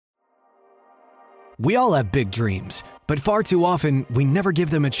We all have big dreams, but far too often, we never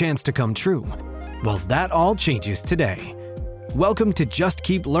give them a chance to come true. Well, that all changes today. Welcome to Just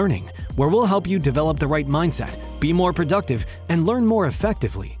Keep Learning, where we'll help you develop the right mindset, be more productive, and learn more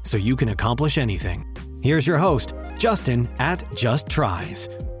effectively so you can accomplish anything. Here's your host, Justin at Just Tries.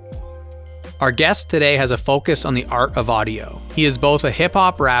 Our guest today has a focus on the art of audio. He is both a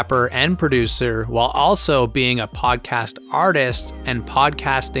hip-hop rapper and producer, while also being a podcast artist and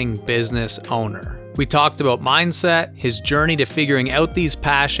podcasting business owner. We talked about mindset, his journey to figuring out these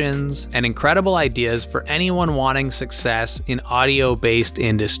passions, and incredible ideas for anyone wanting success in audio-based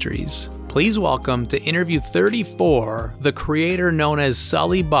industries. Please welcome to interview 34, the creator known as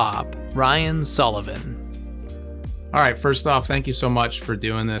Sully Bop, Ryan Sullivan. All right, first off, thank you so much for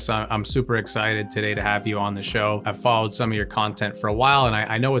doing this. I'm super excited today to have you on the show. I've followed some of your content for a while, and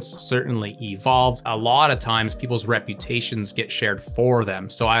I know it's certainly evolved. A lot of times, people's reputations get shared for them,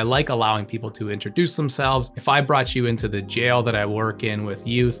 so I like allowing people to introduce themselves. If I brought you into the jail that I work in with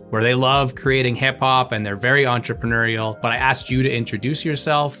youth, where they love creating hip-hop and they're very entrepreneurial, but I asked you to introduce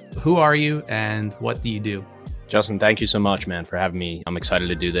yourself, who are you and what do you do? Justin, thank you so much, man, for having me. I'm excited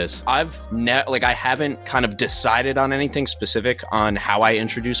to do this. I haven't kind of decided on anything specific on how I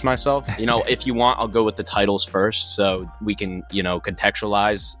introduce myself. If you want, I'll go with the titles first so we can,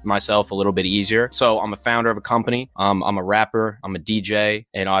 contextualize myself a little bit easier. So I'm a founder of a company. I'm a rapper. I'm a DJ.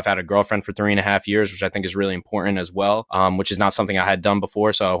 And I've had a girlfriend for 3.5 years, which I think is really important as well, which is not something I had done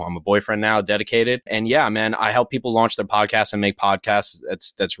before. So I'm a boyfriend now, dedicated. And yeah, man, I help people launch their podcasts and make podcasts.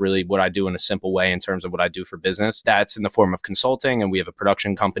 That's really what I do in a simple way in terms of what I do for business. That's in the form of consulting, and we have a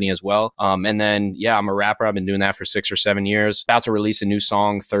production company as well. And then, yeah, I'm a rapper. I've been doing that for 6 or 7 years. About to release a new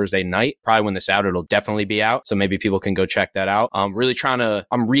song Thursday night. Probably when this out, it'll definitely be out. So maybe people can go check that out. I'm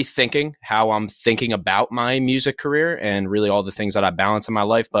rethinking how I'm thinking about my music career and really all the things that I balance in my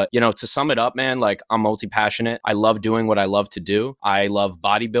life. But, to sum it up, man, I'm multi-passionate. I love doing what I love to do. I love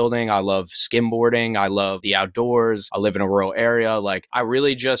bodybuilding. I love skimboarding. I love the outdoors. I live in a rural area. I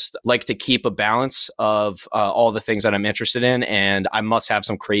really just like to keep a balance of all the things that I'm interested in, and I must have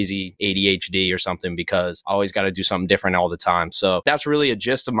some crazy ADHD or something because I always got to do something different all the time. So that's really a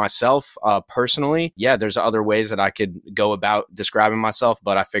gist of myself personally. Yeah, there's other ways that I could go about describing myself,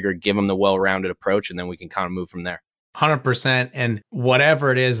 but I figured give them the well-rounded approach and then we can kind of move from there. 100%. And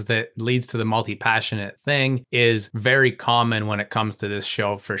whatever it is that leads to the multi-passionate thing is very common when it comes to this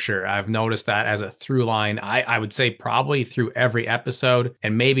show for sure. I've noticed that as a through line, I would say probably through every episode.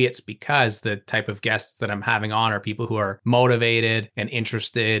 And maybe it's because the type of guests that I'm having on are people who are motivated and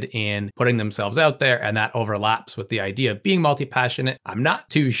interested in putting themselves out there. And that overlaps with the idea of being multi-passionate. I'm not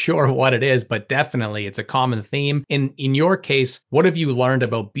too sure what it is, but definitely it's a common theme. In your case, what have you learned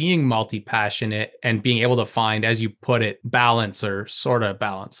about being multi-passionate and being able to find, as you put it, balance or sort of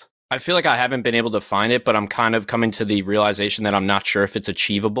balance? I feel like I haven't been able to find it, but I'm kind of coming to the realization that I'm not sure if it's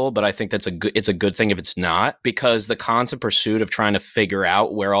achievable, but I think it's a good thing if it's not, because the constant pursuit of trying to figure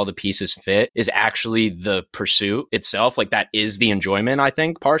out where all the pieces fit is actually the pursuit itself. That is the enjoyment, I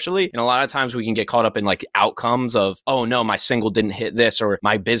think, partially. And a lot of times we can get caught up in outcomes of, oh no, my single didn't hit this, or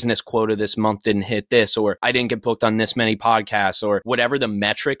my business quota this month didn't hit this, or I didn't get booked on this many podcasts, or whatever the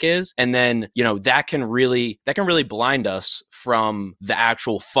metric is. And then, that can really blind us from the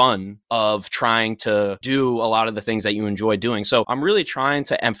actual fun of trying to do a lot of the things that you enjoy doing. So I'm really trying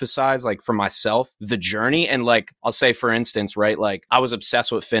to emphasize, for myself, the journey. And I'll say, for instance, right, I was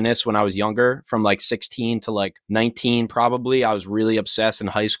obsessed with fitness when I was younger, from 16 to 19, probably. I was really obsessed in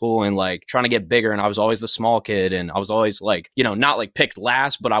high school and trying to get bigger. And I was always the small kid. And I was always not picked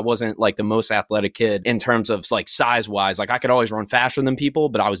last, but I wasn't the most athletic kid in terms of size wise. I could always run faster than people,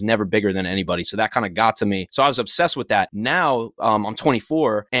 but I was never bigger than anybody. So that kind of got to me. So I was obsessed with that. Now I'm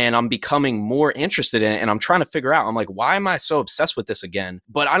 24 and I'm becoming more interested in it, and I'm trying to figure out, I'm why am I so obsessed with this again?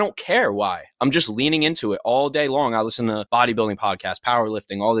 But I don't care why. I'm just leaning into it all day long. I listen to bodybuilding podcasts,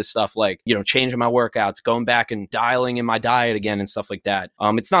 powerlifting, all this stuff, changing my workouts, going back and dialing in my diet again and stuff like that.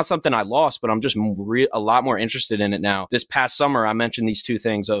 It's not something I lost, but I'm just a lot more interested in it now. This past summer, I mentioned these two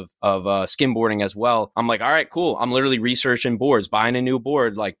things of skimboarding as well. I'm all right, cool. I'm literally researching boards, buying a new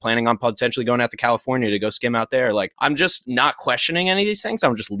board, planning on potentially going out to California to go skim out there. I'm just not questioning any of these things.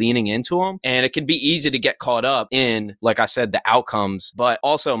 I'm just leaning into them. And it can be easy to get caught up in, like I said, the outcomes, but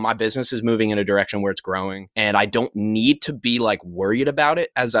also my business is moving in a direction where it's growing and I don't need to be worried about it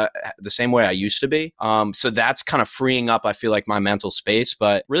the same way I used to be. So that's kind of freeing up, I feel my mental space.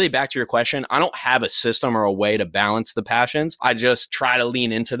 But really back to your question, I don't have a system or a way to balance the passions. I just try to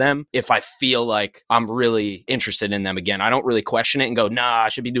lean into them if I feel like I'm really interested in them again. I don't really question it and go, nah, I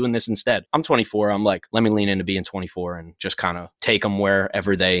should be doing this instead. I'm 24. I'm let me lean into being 24 and just kind of take them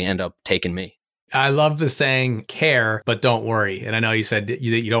wherever they end up taking me. I love the saying care, but don't worry. And I know you said that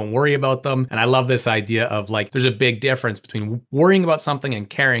you don't worry about them. And I love this idea of like, there's a big difference between worrying about something and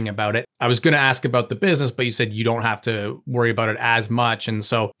caring about it. I was going to ask about the business, but you said you don't have to worry about it as much. And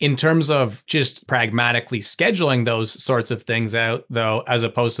so in terms of just pragmatically scheduling those sorts of things out, though, as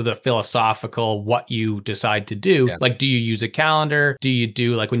opposed to the philosophical, what you decide to do, like, do you use a calendar? Do you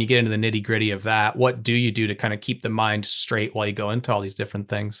do like when you get into the nitty gritty of that, what do you do to kind of keep the mind straight while you go into all these different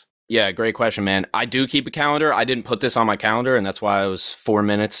things? Yeah, great question, man. I do keep a calendar. I didn't put this on my calendar, and that's why I was 4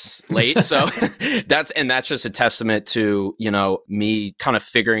 minutes late. So that's just a testament to, me kind of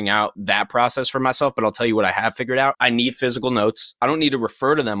figuring out that process for myself. But I'll tell you what I have figured out. I need physical notes. I don't need to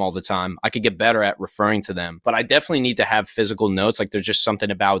refer to them all the time. I could get better at referring to them, but I definitely need to have physical notes. Like there's just something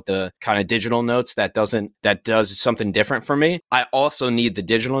about the kind of digital notes that does something different for me. I also need the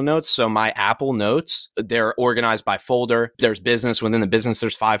digital notes. So my Apple Notes, they're organized by folder. There's business. Within the business,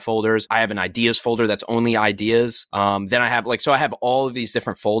 there's 5 folders. I have an ideas folder that's only ideas. Then I have I have all of these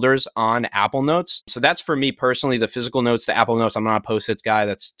different folders on Apple Notes. So that's for me personally, the physical notes, the Apple Notes. I'm not a Post-its guy.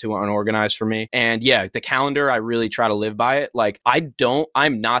 That's too unorganized for me. And yeah, the calendar, I really try to live by it. Like I'm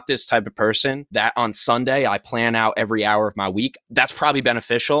not this type of person that on Sunday, I plan out every hour of my week. That's probably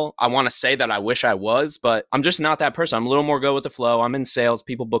beneficial. I want to say that I wish I was, but I'm just not that person. I'm a little more go with the flow. I'm in sales.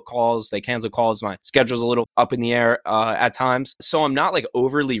 People book calls. They cancel calls. My schedule's a little up in the air at times. So I'm not like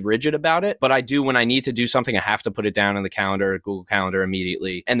overly rigid about it, but I do, when I need to do something, I have to put it down in the calendar, Google Calendar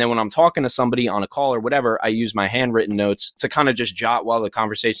immediately. And then when I'm talking to somebody on a call or whatever, I use my handwritten notes to kind of just jot while the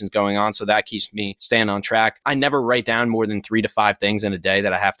conversation's going on. So that keeps me staying on track. I never write down more than 3 to 5 things in a day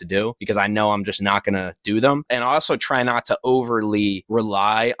that I have to do because I know I'm just not going to do them. And I also try not to overly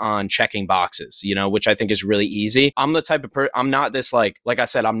rely on checking boxes, which I think is really easy. I'm the type of person, I'm not this like I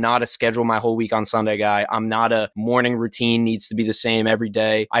said, I'm not a schedule my whole week on Sunday guy. I'm not a morning routine needs to be the same every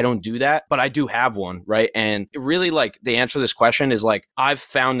day. I don't do that, but I do have one, right? And really the answer to this question is I've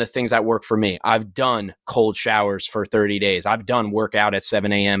found the things that work for me. I've done cold showers for 30 days. I've done workout at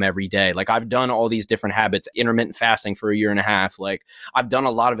 7 a.m. every day. I've done all these different habits, intermittent fasting for a year and a half. I've done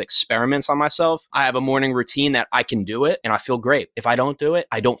a lot of experiments on myself. I have a morning routine that I can do it and I feel great. If I don't do it,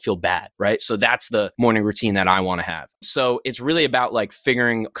 I don't feel bad, right? So that's the morning routine that I want to have. So it's really about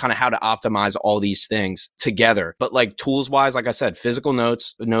figuring kind of how to optimize all these things together. But tools wise, like I said, physical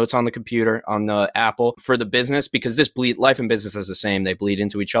notes on the computer, on the Apple. For the business, because life and business is the same, they bleed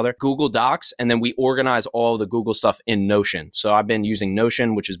into each other. Google Docs, and then we organize all the Google stuff in Notion. So I've been using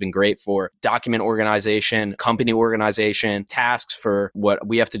Notion, which has been great for document organization, company organization, tasks for what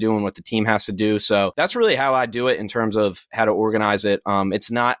we have to do and what the team has to do. So that's really how I do it in terms of how to organize it.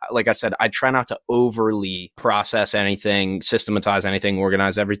 It's not, like I said, I try not to overly process anything, systematize anything,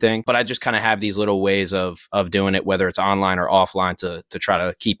 organize everything, but I just kind of have these little ways of doing it, whether it's online or offline, to try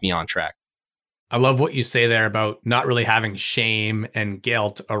to keep me on track. I love what you say there about not really having shame and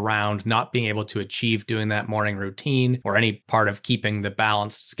guilt around not being able to achieve doing that morning routine or any part of keeping the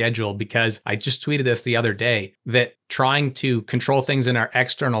balanced schedule, because I just tweeted this the other day that trying to control things in our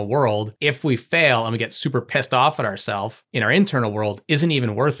external world, if we fail and we get super pissed off at ourselves in our internal world, isn't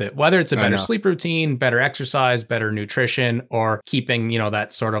even worth it. Whether it's a better sleep routine, better exercise, better nutrition, or keeping,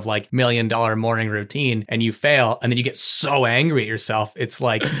 that sort of $1 million morning routine, and you fail and then you get so angry at yourself. It's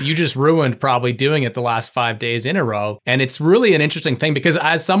you just ruined probably doing it the last 5 days in a row. And it's really an interesting thing because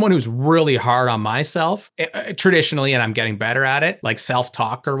as someone who's really hard on myself traditionally, and I'm getting better at it,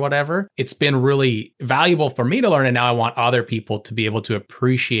 self-talk or whatever, it's been really valuable for me to learn. And now I want other people to be able to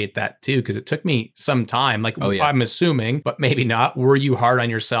appreciate that too, because it took me some time. I'm assuming, but maybe not. Were you hard on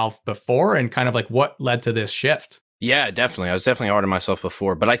yourself before, and kind of what led to this shift? Yeah, definitely. I was definitely hard on myself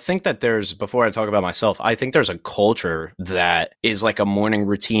before, but I think that before I talk about myself, I think there's a culture that is a morning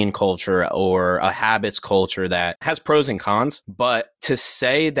routine culture or a habits culture that has pros and cons. But to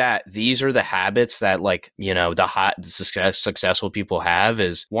say that these are the habits that the successful people have,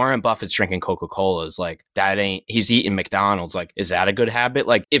 is Warren Buffett's drinking Coca-Colas. He's eating McDonald's. Is that a good habit?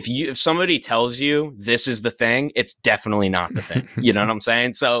 If somebody tells you this is the thing, it's definitely not the thing. You know what I'm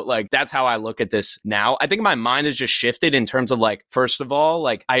saying? So that's how I look at this now. I think my mind is just shifted in terms of first of all,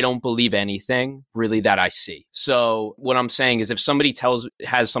 I don't believe anything really that I see. So what I'm saying is if somebody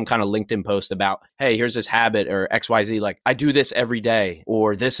has some kind of LinkedIn post about, hey, here's this habit or XYZ, I do this every day,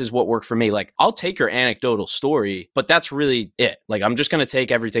 or this is what worked for me. I'll take your anecdotal story, but that's really it. I'm just going to take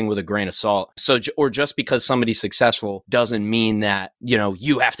everything with a grain of salt. So, or just because somebody's successful doesn't mean that,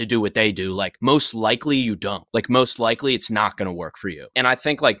 you have to do what they do. Most likely you don't. Most likely it's not going to work for you. And I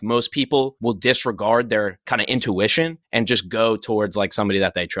think most people will disregard their kind of intuition intuition and just go towards like somebody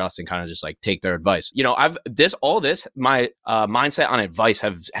that they trust and kind of just like take their advice. You know, my mindset on advice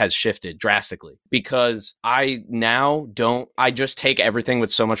has shifted drastically because I just take everything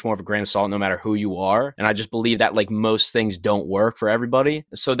with so much more of a grain of salt no matter who you are. And I just believe that like most things don't work for everybody.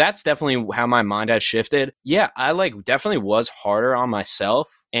 So that's definitely how my mind has shifted. Yeah, I like definitely was harder on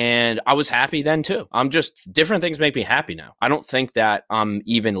myself. And I was happy then too. Different things make me happy now. I don't think that I'm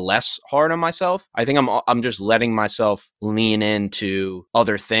even less hard on myself. I think I'm just letting myself lean into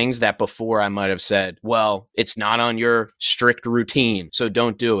other things that before I might have said, well, it's not on your strict routine, so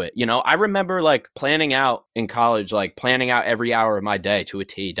don't do it. You know, I remember like planning out in college, like planning out every hour of my day to a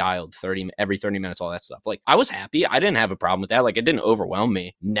T, dialed every 30 minutes, all that stuff. Like I was happy. I didn't have a problem with that. Like it didn't overwhelm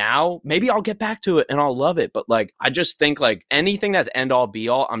me. Now, maybe I'll get back to it and I'll love it. But like, I just think like anything that's end all be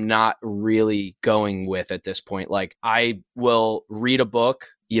all, I'm not really going with at this point. Like I will read a book,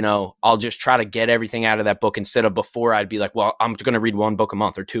 you know, I'll just try to get everything out of that book instead of before I'd be like, well, I'm going to read 1 book a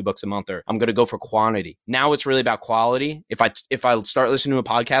month or 2 books a month, or I'm going to go for quantity. Now it's really about quality. If I start listening to a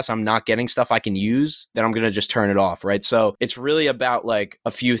podcast, I'm not getting stuff I can use, then I'm going to just turn it off. Right. So it's really about like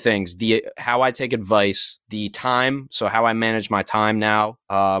a few things, how I take advice, the time. So how I manage my time now,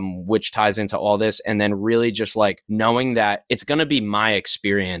 which ties into all this. And then really just like knowing that it's going to be my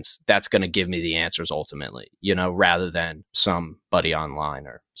experience that's going to give me the answers ultimately, you know, rather than somebody online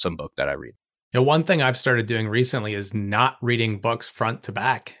or some book that I read. Now, one thing I've started doing recently is not reading books front to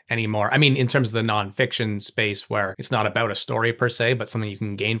back anymore. I mean, in terms of the nonfiction space where it's not about a story per se, but something you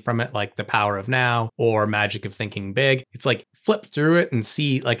can gain from it, like The Power of Now or Magic of Thinking Big. It's like flip through it and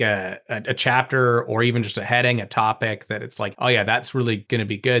see like a chapter or even just a heading, a topic that it's like, oh yeah, that's really going to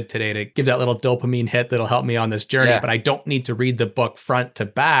be good today to give that little dopamine hit that'll help me on this journey. Yeah. But I don't need to read the book front to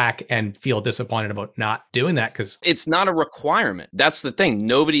back and feel disappointed about not doing that because it's not a requirement. That's the thing.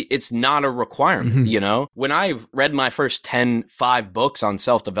 It's not a requirement. You know, when I read my first 5 books on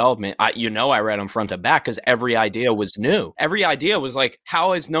self-development, I read them front to back because every idea was new. Every idea was like,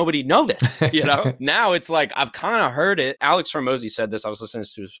 how has nobody know this? You know, now it's like, I've kind of heard it. Alex Hormozy said this. I was listening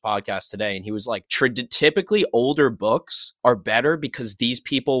to his podcast today and he was like, typically older books are better because these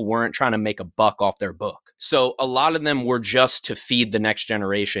people weren't trying to make a buck off their book. So a lot of them were just to feed the next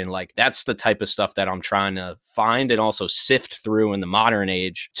generation. Like that's the type of stuff that I'm trying to find and also sift through in the modern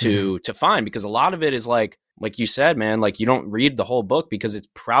age to find, because a lot of it is like you said, man, like you don't read the whole book because it's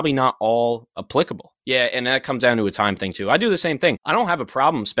probably not all applicable. Yeah, and that comes down to a time thing too. I do the same thing. I don't have a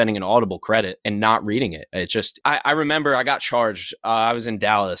problem spending an Audible credit and not reading it. It's just, I remember I got charged. I was in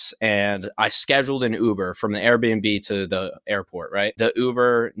Dallas and I scheduled an Uber from the Airbnb to the airport, right? The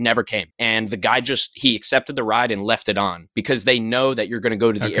Uber never came. And the guy he accepted the ride and left it on because they know that you're going to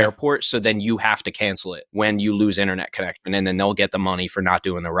go to the airport. So then you have to cancel it when you lose internet connection and then they'll get the money for not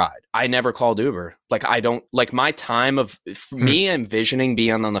doing the ride. I never called Uber. Like I don't, like my time of me envisioning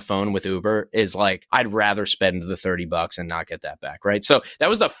being on the phone with Uber is like, I'd rather spend the $30 and not get that back, right? So that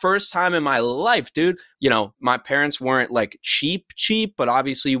was the first time in my life, dude. You know, my parents weren't like cheap, but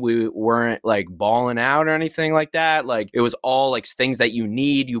obviously we weren't like balling out or anything like that. Like it was all like things that you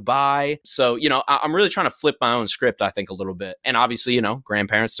need, you buy. So, you know, I'm really trying to flip my own script, I think, a little bit. And obviously, you know,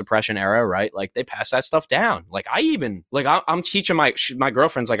 grandparents, Depression era, right? Like they pass that stuff down. Like I'm teaching my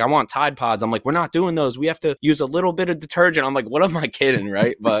girlfriend's like, I want Tide Pods. I'm like, we're not doing those. We have to use a little bit of detergent. I'm like, what am I kidding,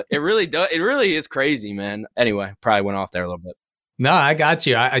 right? But it really is crazy, man. Anyway, probably went off there a little bit. No, I got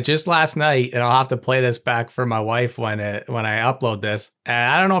you. I just last night, and I'll have to play this back for my wife when I upload this.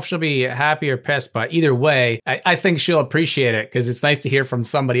 And I don't know if she'll be happy or pissed, but either way, I think she'll appreciate it because it's nice to hear from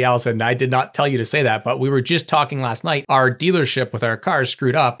somebody else. And I did not tell you to say that, but we were just talking last night. Our dealership with our cars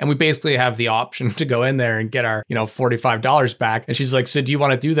screwed up, and we basically have the option to go in there and get our, $45 back. And she's like, "So do you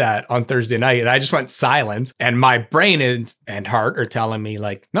want to do that on Thursday night?" And I just went silent, and my brain and heart are telling me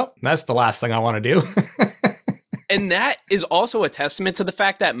like, "Nope, that's the last thing I want to do." And that is also a testament to the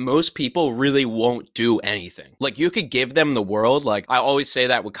fact that most people really won't do anything. Like you could give them the world. Like I always say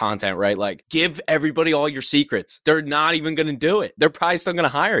that with content, right? Like give everybody all your secrets. They're not even going to do it. They're probably still going to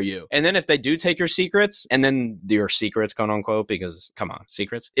hire you. And then if they do take your secrets and then your secrets, quote unquote, because come on,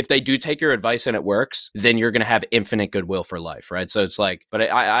 secrets. If they do take your advice and it works, then you're going to have infinite goodwill for life, right? So it's like,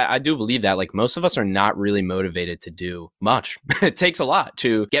 but I do believe that like most of us are not really motivated to do much. It takes a lot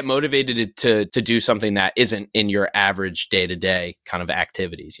to get motivated to do something that isn't in your average day-to-day kind of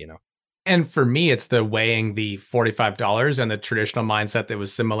activities, you know? And for me, it's the weighing the $45 and the traditional mindset that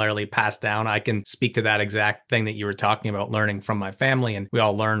was similarly passed down. I can speak to that exact thing that you were talking about, learning from my family, and we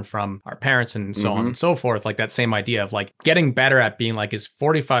all learn from our parents and so on and so forth. Like that same idea of like getting better at being like, is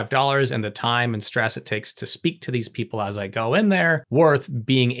 $45 and the time and stress it takes to speak to these people as I go in there worth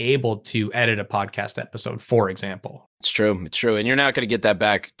being able to edit a podcast episode, for example? It's true. It's true. And you're not going to get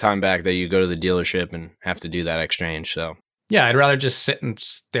that time back that you go to the dealership and have to do that exchange. So yeah, I'd rather just sit and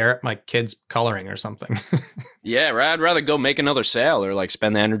stare at my kids coloring or something. yeah, I'd rather go make another sale or like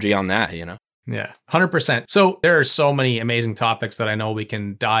spend the energy on that, Yeah, 100%. So there are so many amazing topics that I know we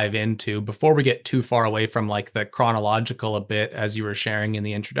can dive into. Before we get too far away from like the chronological a bit, as you were sharing in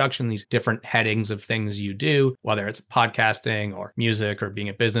the introduction, these different headings of things you do, whether it's podcasting or music or being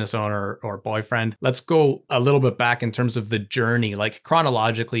a business owner or boyfriend, let's go a little bit back in terms of the journey. Like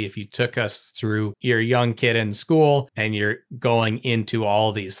chronologically, if you took us through your young kid in school and you're going into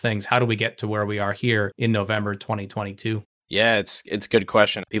all these things, how do we get to where we are here in November 2022? Yeah, it's a good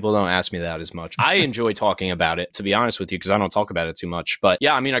question. People don't ask me that as much. I enjoy talking about it, to be honest with you, because I don't talk about it too much. But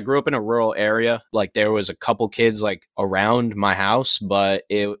yeah, I mean, I grew up in a rural area. Like there was a couple kids like around my house, but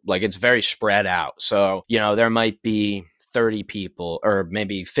it's very spread out. So, there might be 30 people or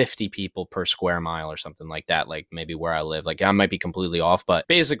maybe 50 people per square mile or something like that, like maybe where I live. Like I might be completely off, but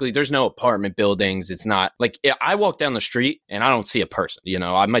basically there's no apartment buildings. It's not like I walk down the street and I don't see a person,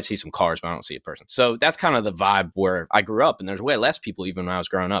 I might see some cars, but I don't see a person. So that's kind of the vibe where I grew up, and there's way less people even when I was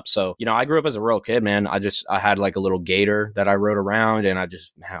growing up. So, I grew up as a rural kid, man. I had like a little gator that I rode around, and I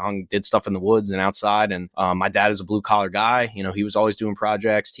just did stuff in the woods and outside. And my dad is a blue collar guy. He was always doing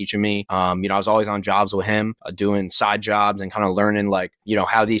projects, teaching me. I was always on jobs with him, doing side jobs and kind of learning like,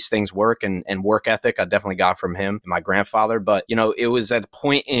 how these things work, and work ethic I definitely got from him and my grandfather. But, it was at the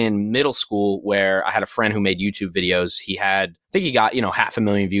point in middle school where I had a friend who made YouTube videos. I think he got,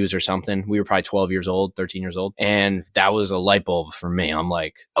 500,000 views or something. We were probably 12 years old, 13 years old. And that was a light bulb for me. I'm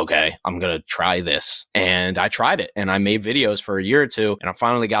like, okay, I'm going to try this. And I tried it, and I made videos for a year or two. And I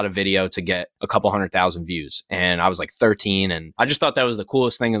finally got a video to get a couple 100,000 views. And I was like 13, and I just thought that was the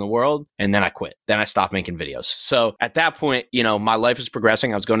coolest thing in the world. And then I quit. Then I stopped making videos. So at that point, my life was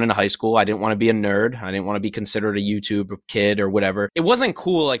progressing. I was going into high school. I didn't want to be a nerd. I didn't want to be considered a YouTube kid or whatever. It wasn't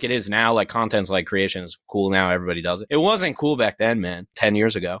cool like it is now. Like content like creation is cool now. Everybody does it. It wasn't cool back then, man, 10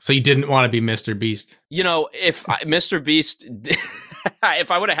 years ago. So you didn't want to be Mr. Beast? If Mr. Beast,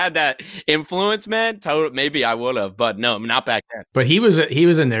 if I would have had that influence, man, maybe I would have, but no, not back then. But he was a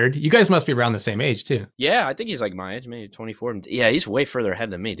nerd. You guys must be around the same age too. Yeah, I think he's like my age, maybe 24. Yeah, he's way further ahead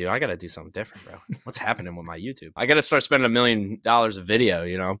than me, dude. I got to do something different, bro. What's happening with my YouTube? I got to start spending $1 million a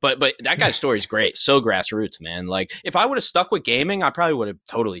video, But that guy's story is great. So grassroots, man. Like if I would have stuck with gaming, I probably would have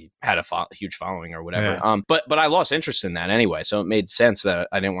totally had a huge following or whatever. Yeah. But I lost interest in that anyway, so it made sense that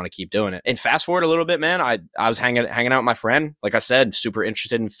I didn't want to keep doing it. And fast forward a little bit, man, I was hanging out with my friend. Like I said, super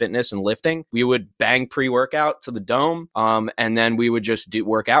interested in fitness and lifting. We would bang pre-workout to the dome, and then we would just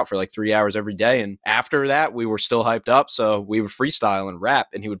work out for like 3 hours every day. And after that, we were still hyped up, so we would freestyle and rap.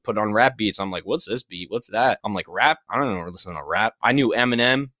 And he would put on rap beats. I'm like, what's this beat? What's that? I'm like, rap? I don't know. We're listening to rap. I knew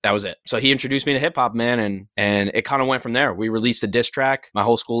Eminem. That was it. So he introduced me to hip hop, man, and it kind of went from there. We released a diss track. My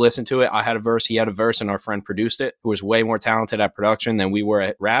whole school listened to it. I had a verse, he had a verse, and our friend produced it, who was way more talented at production than we were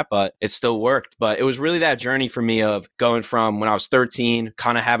at rap, but it still worked. But it was really that journey for me of going from when I was 13,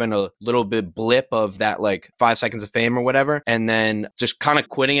 kind of having a little bit blip of that like 5 seconds of fame or whatever, and then just kind of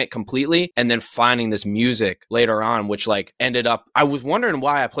quitting it completely, and then finding this music later on, which like ended up, I was wondering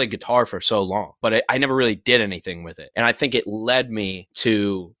why I played guitar for so long, but I never really did anything with it. And I think it led me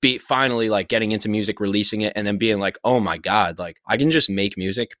to be finally like getting into music, releasing it, and then being like, oh my God, like I can just make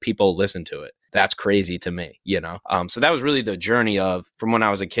music, people listen to it. That's crazy to me, So that was really the journey of from when I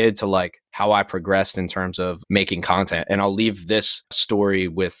was a kid to like how I progressed in terms of making content. And I'll leave the story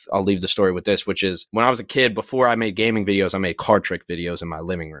with this, which is when I was a kid, before I made gaming videos, I made card trick videos in my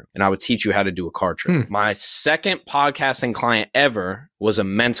living room, and I would teach you how to do a card trick. My second podcasting client ever was a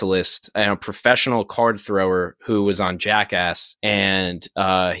mentalist and a professional card thrower who was on Jackass, and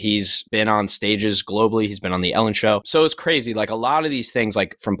he's been on stages globally. He's been on the Ellen Show. So it's crazy. Like a lot of these things,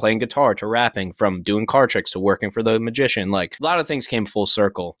 like from playing guitar to rapping, from doing card tricks to working for the magician, like a lot of things came full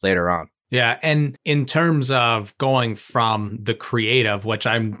circle later on. Yeah. And in terms of going from the creative, which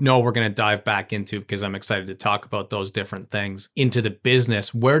I know we're going to dive back into because I'm excited to talk about those different things, into the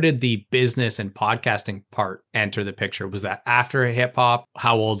business, where did the business and podcasting part enter the picture? Was that after hip hop?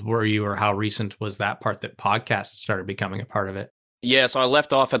 How old were you, or how recent was that part that podcasts started becoming a part of it? Yeah, so I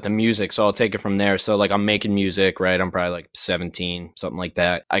left off at the music, so I'll take it from there. So like I'm making music, right? I'm probably like 17, something like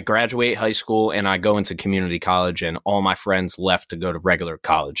that. I graduate high school and I go into community college, and all my friends left to go to regular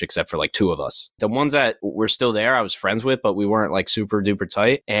college except for like 2 of us. The ones that were still there, I was friends with, but we weren't like super duper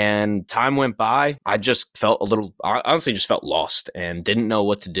tight. And time went by. I just felt I honestly just felt lost and didn't know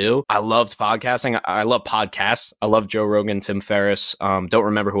what to do. I loved podcasting. I love podcasts. I love Joe Rogan, Tim Ferriss. Don't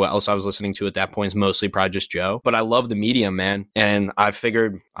remember who else I was listening to at that point. It's mostly probably just Joe, but I love the medium, man. And I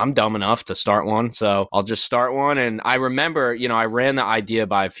figured I'm dumb enough to start one, so I'll just start one. And I remember, I ran the idea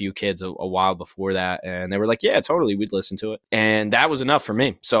by a few kids a while before that, and they were like, yeah, totally, we'd listen to it. And that was enough for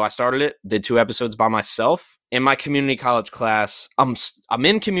me. So I started it, did 2 episodes by myself. In my community college class, I'm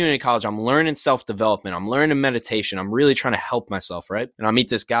in community college. I'm learning self-development. I'm learning meditation. I'm really trying to help myself, right? And I meet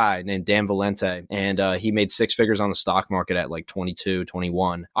this guy named Dan Valente, and he made 6 figures on the stock market at like 22,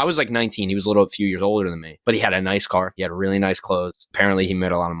 21. I was like 19. He was a few years older than me, but he had a nice car. He had really nice clothes. Apparently, he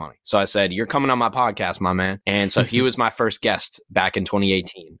made a lot of money. So I said, you're coming on my podcast, my man. And so he was my first guest back in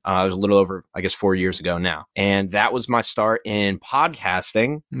 2018. It was a little over, I guess, 4 years ago now. And that was my start in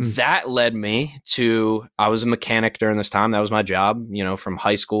podcasting. That led me to, I was a mechanic during this time. That was my job, from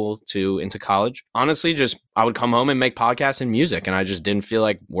high school to into college. Honestly, I would come home and make podcasts and music, and I just didn't feel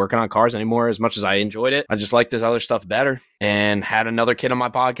like working on cars anymore as much as I enjoyed it. I just liked this other stuff better, and had another kid on my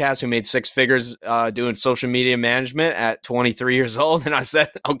podcast who made 6 figures doing social media management at 23 years old. And I said,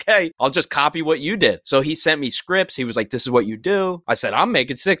 okay, I'll just copy what you did. So he sent me scripts. He was like, this is what you do. I said, I'm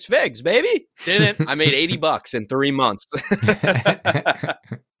making 6 figs, baby. Didn't. I made $80 in 3 months.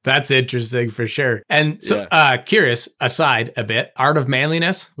 That's interesting for sure. And so, curious, aside a bit, Art of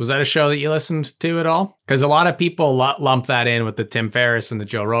Manliness, was that a show that you listened to at all? Because a lot of people lump that in with the Tim Ferriss and the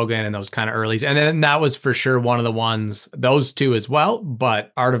Joe Rogan and those kind of earlies. And then that was for sure one of the ones, those 2 as well.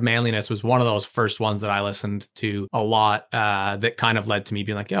 But Art of Manliness was one of those first ones that I listened to a lot, that kind of led to me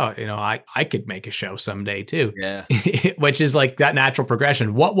being like, oh, I could make a show someday too. Yeah. Which is like that natural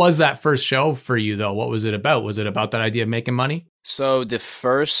progression. What was that first show for you though? What was it about? Was it about that idea of making money? So the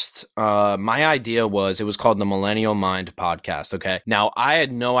first, my idea it was called the Millennial Mind podcast. Okay. Now I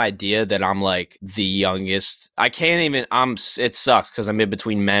had no idea that I'm like the youngest. I can't even, it sucks because I'm in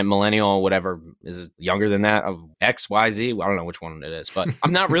between millennial, whatever, is it younger than that? X, Y, Z? I don't know which one it is, but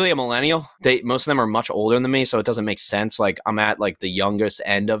I'm not really a millennial. Most of them are much older than me. So it doesn't make sense. Like I'm at like the youngest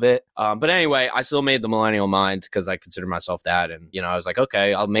end of it. But anyway, I still made the Millennial Mind because I consider myself that. And, I was like,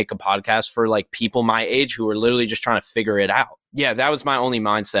 okay, I'll make a podcast for like people my age who are literally just trying to figure it out. Yeah, that was my only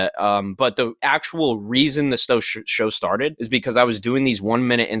mindset. But the actual reason the show started is because I was doing these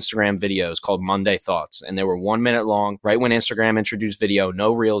 1-minute Instagram videos called Monday Thoughts. And they were 1 minute long, right when Instagram introduced video,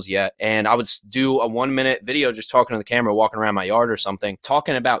 no reels yet. And I would do a 1-minute video just talking to the camera, walking around my yard or something,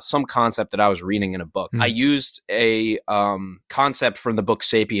 talking about some concept that I was reading in a book. I used a concept from the book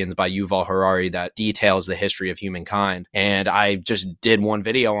Sapiens by Yuval Harari that details the history of humankind. And I just did one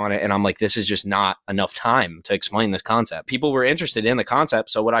video on it. And I'm like, this is just not enough time to explain this concept. People were interested in the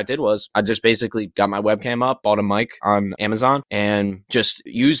concept. So what I did was I just basically got my webcam up, bought a mic on Amazon, and just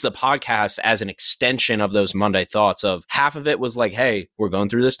used the podcast as an extension of those Monday thoughts. Of half of it was like, hey, we're going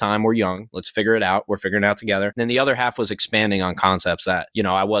through this time. We're young. Let's figure it out. We're figuring it out together. And then the other half was expanding on concepts that,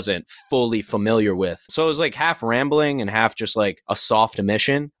 I wasn't fully familiar with. So it was like half rambling and half just like a soft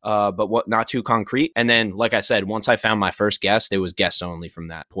emission, but not too concrete. And then, like I said, once I found my first guest, it was guests only from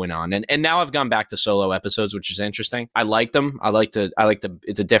that point on. And now I've gone back to solo episodes, which is interesting. I like them. I like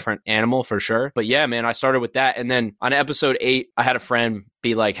it's a different animal for sure. But yeah, man, I started with that. And then on episode 8, I had a friend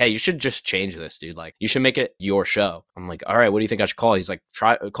be like, hey, you should just change this, dude. Like, you should make it your show. I'm like, all right, what do you think I should call it? He's like,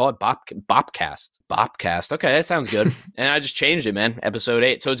 call it Bopcast. Bopcast. Okay, that sounds good. And I just changed it, man. Episode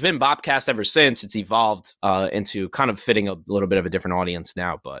 8. So it's been Bopcast ever since. It's evolved into kind of fitting a little bit of a different audience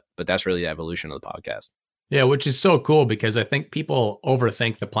now. But that's really the evolution of the podcast. Yeah, which is so cool because I think people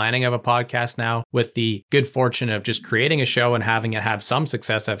overthink the planning of a podcast now. With the good fortune of just creating a show and having it have some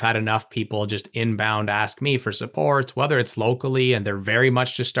success, I've had enough people just inbound ask me for support, whether it's locally and they're very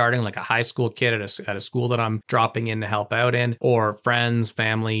much just starting, like a high school kid at a school that I'm dropping in to help out in, or friends,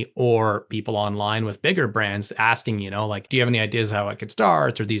 family, or people online with bigger brands asking, like, do you have any ideas how I could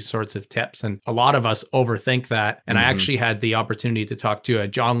start, or these sorts of tips? And a lot of us overthink that. And I actually had the opportunity to talk to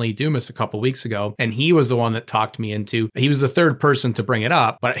John Lee Dumas a couple of weeks ago, and he was the one that talked me into. He was the third person to bring it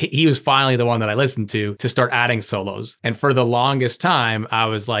up, but he was finally the one that I listened to start adding solos. And for the longest time, I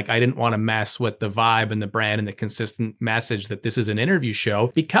was like, I didn't want to mess with the vibe and the brand and the consistent message that this is an interview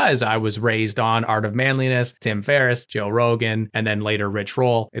show, because I was raised on Art of Manliness, Tim Ferriss, Joe Rogan, and then later Rich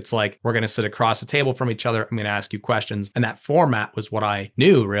Roll. It's like, we're going to sit across the table from each other. I'm going to ask you questions. And that format was what I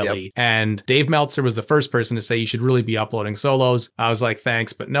knew, really. Yep. And Dave Meltzer was the first person to say you should really be uploading solos. I was like,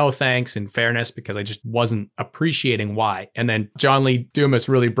 thanks, but no thanks, in fairness, because I just wasn't appreciating why. And then John Lee Dumas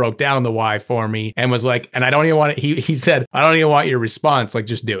really broke down the why for me and was like, and I don't even want it. He said, I don't even want your response. Like,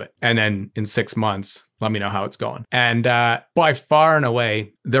 just do it. And then in 6 months, let me know how it's going. And by far and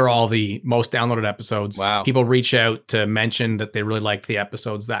away, they're all the most downloaded episodes. Wow. People reach out to mention that they really liked the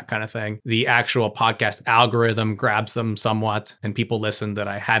episodes, that kind of thing. The actual podcast algorithm grabs them somewhat, and people listen that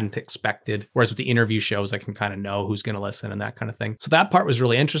I hadn't expected. Whereas with the interview shows, I can kind of know who's going to listen and that kind of thing. So that part was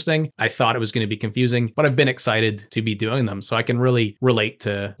really interesting. I thought it was going to be confusing, but I've been excited to be doing them. So I can really relate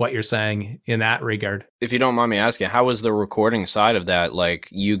to what you're saying in that regard. If you don't mind me asking, how was the recording side of that? Like,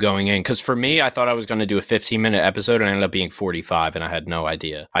 you going in? Because for me, I thought I was going to do a 15-minute episode and it ended up being 45, and I had no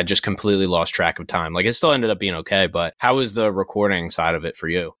idea. I just completely lost track of time. Like, it still ended up being okay, but how was the recording side of it for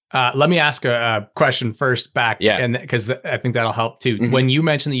you? Let me ask a question first back, and because I think that'll help too. Mm-hmm. When you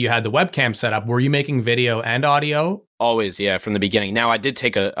mentioned that you had the webcam set up, were you making video and audio? Always, yeah, from the beginning. Now, I did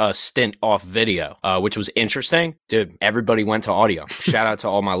take a stint off video, which was interesting. Dude, everybody went to audio. Shout out to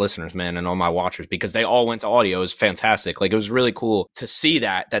all my listeners, man, and all my watchers, because they all went to audio. It was fantastic. Like, it was really cool to see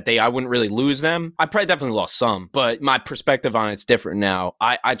that I wouldn't really lose them. I probably definitely lost some, but my perspective on it's different now.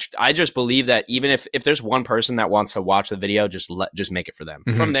 I just believe that even if there's one person that wants to watch the video, just make it for them.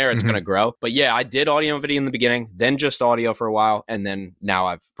 Mm-hmm. From there, it's going to grow. But yeah, I did audio and video in the beginning, then just audio for a while, and then now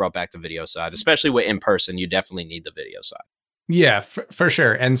I've brought back the video side. Especially with in person, you definitely need the video side. Yeah, for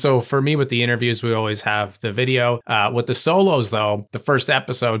sure. And so for me with the interviews, we always have the video. With the solos, though, the first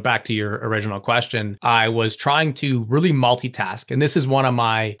episode, back to your original question, I was trying to really multitask. And this is one of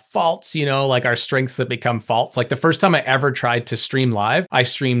my faults, like our strengths that become faults. Like the first time I ever tried to stream live, I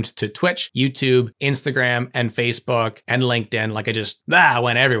streamed to Twitch, YouTube, Instagram, and Facebook, and LinkedIn. Like I just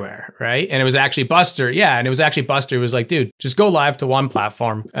went everywhere, right? And it was actually Buster. Yeah, and it was actually Buster who was like, dude, just go live to one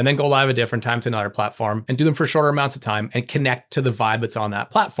platform and then go live a different time to another platform and do them for shorter amounts of time and connect to the vibe that's on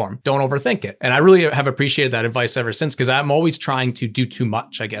that platform. Don't overthink it. And I really have appreciated that advice ever since, because I'm always trying to do too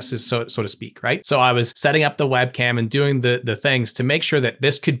much, I guess, is so to speak, right? So I was setting up the webcam and doing the things to make sure that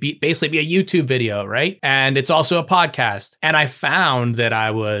this could basically be a YouTube video, right? And it's also a podcast. And I found that I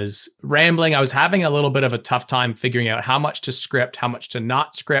was rambling. I was having a little bit of a tough time figuring out how much to script, how much to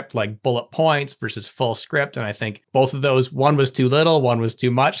not script, like bullet points versus full script. And I think both of those, one was too little, one was too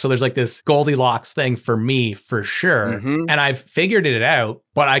much. So there's like this Goldilocks thing for me, for sure. Mm-hmm. And I've figured it out,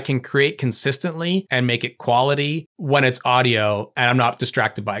 but I can create consistently and make it quality when it's audio and I'm not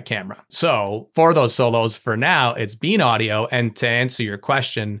distracted by a camera. So for those solos, for now, it's been audio. And to answer your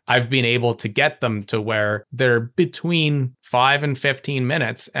question, I've been able to get them to where they're between 5 and 15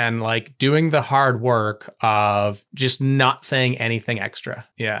 minutes and like doing the hard work of just not saying anything extra.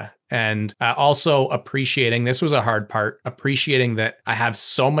 Yeah. And also appreciating, this was a hard part, appreciating that I have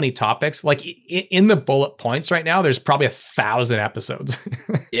so many topics. Like in the bullet points right now, there's probably 1,000 episodes.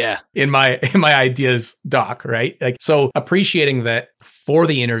 Yeah. in my ideas doc, right? Like, so appreciating that for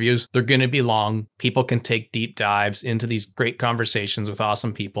the interviews, they're going to be long. People can take deep dives into these great conversations with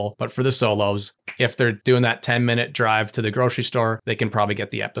awesome people. But for the solos, if they're doing that 10-minute drive to the grocery store, they can probably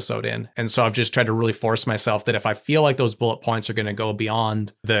get the episode in. And so I've just tried to really force myself that if I feel like those bullet points are going to go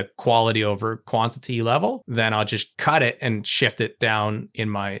beyond the quality over quantity level, then I'll just cut it and shift it down in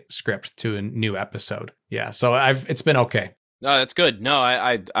my script to a new episode. Yeah. So it's been okay. No, that's good. No,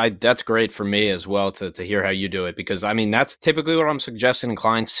 I that's great for me as well to hear how you do it, because I mean, that's typically what I'm suggesting to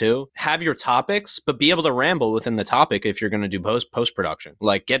clients too. Have your topics, but be able to ramble within the topic if you're going to do post-production.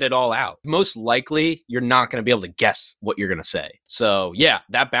 Like, get it all out. Most likely, you're not going to be able to guess what you're going to say. So yeah,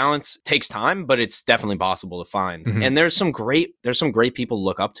 that balance takes time, but it's definitely possible to find. Mm-hmm. And there's some great people to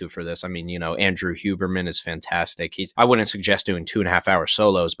look up to for this. I mean, Andrew Huberman is fantastic. I wouldn't suggest doing 2.5 hour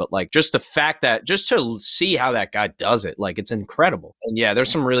solos, but like just the fact that just to see how that guy does it, like it's incredible. And yeah,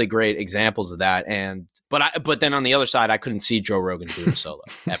 there's some really great examples of that. But then on the other side, I couldn't see Joe Rogan doing a solo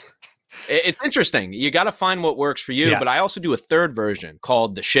ever. It's interesting. You got to find what works for you. Yeah. But I also do a third version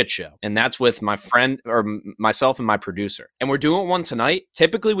called The Shit Show. And that's with my friend or myself and my producer. And we're doing one tonight.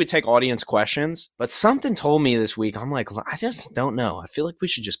 Typically, we take audience questions. But something told me this week, I'm like, I just don't know. I feel like we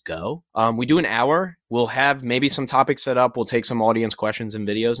should just go. We do an hour. We'll have maybe some topics set up. We'll take some audience questions and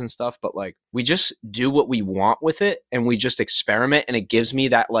videos and stuff. But like, we just do what we want with it. And we just experiment. And it gives me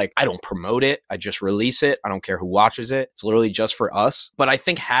that, like, I don't promote it. I just release it. I don't care who watches it. It's literally just for us. But I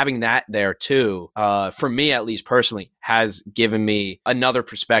think having that there too, for me at least personally, has given me another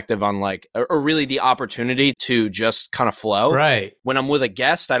perspective on like, or really the opportunity to just kind of flow. Right. When I'm with a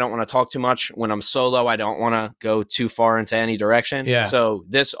guest, I don't want to talk too much. When I'm solo, I don't want to go too far into any direction. Yeah. So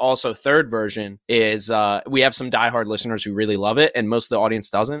this also third version is we have some diehard listeners who really love it, and most of the audience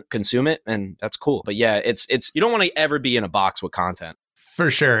doesn't consume it, and that's cool. But yeah, it's you don't want to ever be in a box with content. For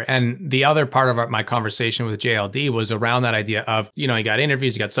sure. And the other part of my conversation with JLD was around that idea of, you got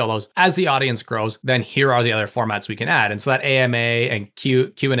interviews, you got solos. As the audience grows, then here are the other formats we can add. And so that AMA and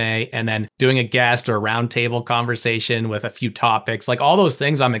Q&A, and then doing a guest or a roundtable conversation with a few topics, like all those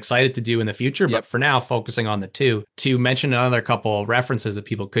things I'm excited to do in the future. But for now, focusing on the two. To mention another couple references that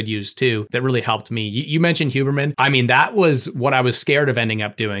people could use too, that really helped me. You mentioned Huberman. I mean, that was what I was scared of ending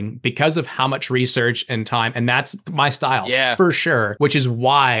up doing because of how much research and time. And that's my style for sure, which is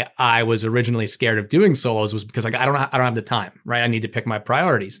why I was originally scared of doing solos, was because like I don't have the time, right? I need to pick my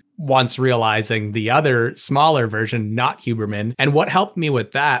priorities. Once realizing the other smaller version, not Huberman. And what helped me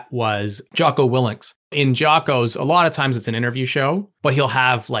with that was Jocko Willink. In Jocko's, a lot of times it's an interview show, but he'll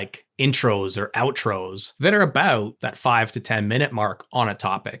have like intros or outros that are about that 5 to 10 minute mark on a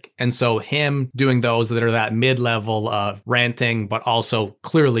topic. And so him doing those that are that mid-level of ranting, but also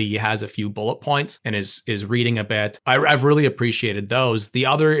clearly he has a few bullet points and is reading a bit. I've really appreciated those. The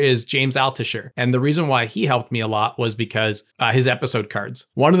other is James Altucher. And the reason why he helped me a lot was because his episode cards.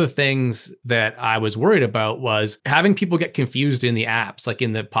 One of the things that I was worried about was having people get confused in the apps, like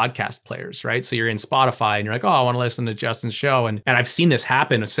in the podcast players, right? So you're in Spotify and you're like, oh, I want to listen to Justin's show. And I've seen this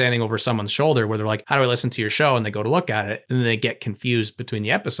happen of standing over someone's shoulder where they're like, how do I listen to your show? And they go to look at it and then they get confused between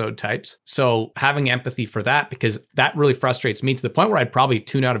the episode types. So having empathy for that, because that really frustrates me to the point where I'd probably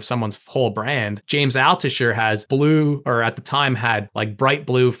tune out of someone's whole brand. James Altucher has blue, or at the time had like bright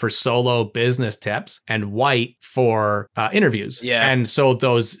blue for solo business tips and white for interviews. Yeah. And so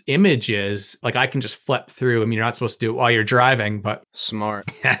those images, like I can just flip through. I mean, you're not supposed to do it while you're driving, but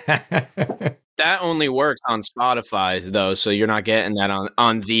smart. That only works on Spotify, though, so you're not getting that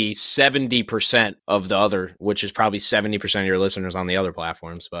on the 70% of the other, which is probably 70% of your listeners on the other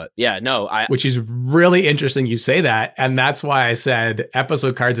platforms. But yeah, no, which is really interesting you say that. And that's why I said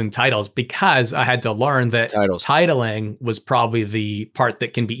episode cards and titles, because I had to learn that titling was probably the part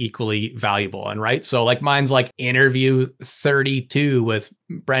that can be equally valuable. And right. So like mine's like interview 32 with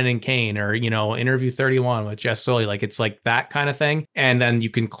Brendan Kane, or, interview 31 with Jess Sully. Like it's like that kind of thing. And then you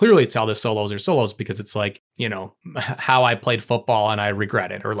can clearly tell the solos are solos because it's like, how I played football and I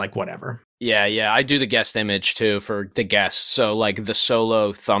regret it, or like whatever. Yeah. I do the guest image too for the guests. So like the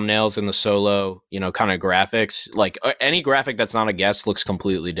solo thumbnails and the solo, kind of graphics, like any graphic that's not a guest looks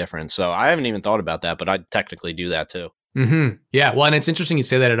completely different. So I haven't even thought about that, but I technically do that too. Mm-hmm. Yeah. Well, and it's interesting you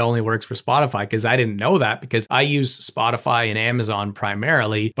say that it only works for Spotify, because I didn't know that, because I use Spotify and Amazon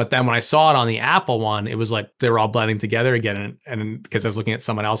primarily. But then when I saw it on the Apple one, it was like they were all blending together again. And because I was looking at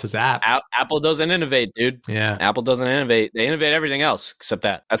someone else's app. Apple doesn't innovate, dude. Yeah. Apple doesn't innovate. They innovate everything else except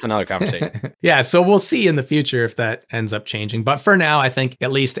that. That's another conversation. Yeah. So we'll see in the future if that ends up changing. But for now, I think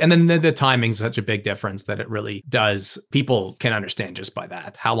at least, and then the timing's such a big difference that it really does. People can understand just by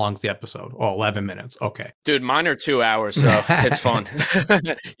that. How long's the episode? Oh, 11 minutes. Okay. Dude, mine are 2 hours. So it's fun.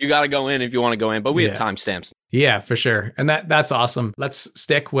 You got to go in if you want to go in, but we have timestamps. Yeah, for sure. And that's awesome. Let's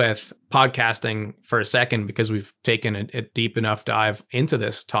stick with podcasting for a second, because we've taken a deep enough dive into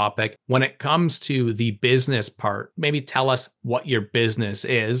this topic. When it comes to the business part, maybe tell us what your business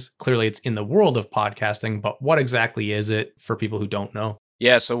is. Clearly, it's in the world of podcasting, but what exactly is it for people who don't know?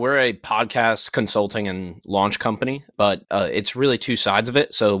 Yeah, so we're a podcast consulting and launch company, but it's really two sides of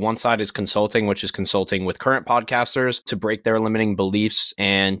it. So one side is consulting, which is consulting with current podcasters to break their limiting beliefs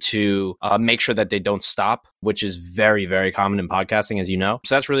and to make sure that they don't stop, which is very, very common in podcasting, as you know.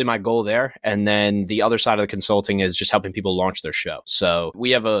 So that's really my goal there. And then the other side of the consulting is just helping people launch their show. So we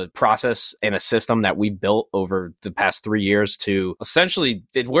have a process and a system that we've built over the past 3 years to essentially,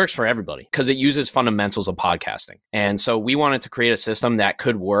 it works for everybody because it uses fundamentals of podcasting. And so we wanted to create a system that that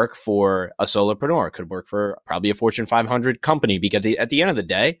could work for a solopreneur. It could work for probably a Fortune 500 company, because at the end of the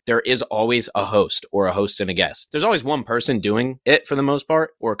day, there is always a host or a host and a guest. There's always one person doing it for the most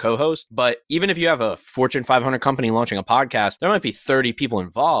part, or a co-host. But even if you have a Fortune 500 company launching a podcast, there might be 30 people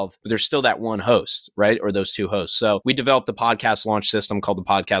involved, but there's still that one host, right? Or those two hosts. So we developed the podcast launch system called the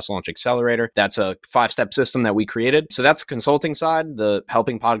Podcast Launch Accelerator. That's a 5-step system that we created. So that's the consulting side, the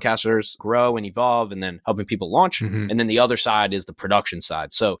helping podcasters grow and evolve, and then helping people launch. And then the other side is the production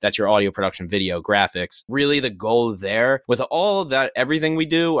side. So that's your audio production, video, graphics. Really the goal there with all of that, everything we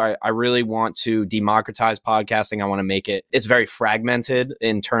do, I really want to democratize podcasting. I want to make it's very fragmented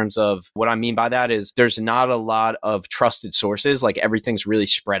in terms of what I mean by that is there's not a lot of trusted sources. Like everything's really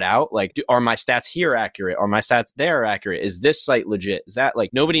spread out. Like, are my stats here accurate? Are my stats there accurate? Is this site legit? Is that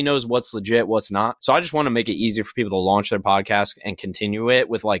like nobody knows what's legit, what's not? So I just want to make it easier for people to launch their podcast and continue it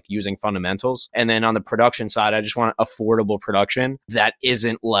with like using fundamentals. And then on the production side, I just want affordable production that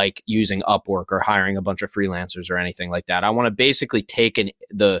isn't like using Upwork or hiring a bunch of freelancers or anything like that. I want to basically take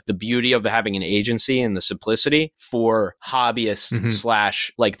the beauty of having an agency and the simplicity for hobbyists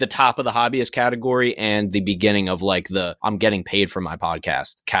slash like the top of the hobbyist category and the beginning of like the I'm getting paid for my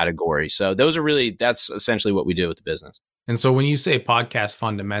podcast category. So that's essentially what we do with the business. And so when you say podcast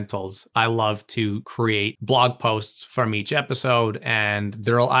fundamentals, I love to create blog posts from each episode, and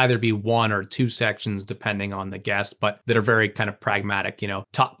there'll either be 1 or 2 sections depending on the guest, but that are very kind of pragmatic,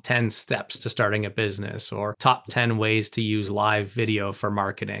 top 10 steps to starting a business or top 10 ways to use live video for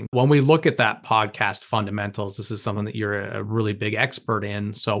marketing. When we look at that podcast fundamentals, this is something that you're a really big expert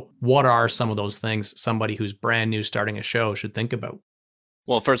in. So what are some of those things somebody who's brand new starting a show should think about?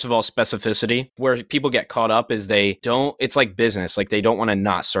 Well, first of all, specificity. Where people get caught up is it's like business. Like they don't want to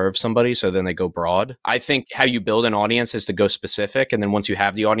not serve somebody, so then they go broad. I think how you build an audience is to go specific. And then once you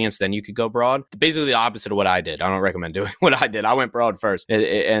have the audience, then you could go broad. Basically the opposite of what I did. I don't recommend doing what I did. I went broad first.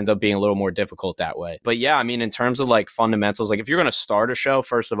 It ends up being a little more difficult that way. But yeah, I mean, in terms of like fundamentals, like if you're going to start a show,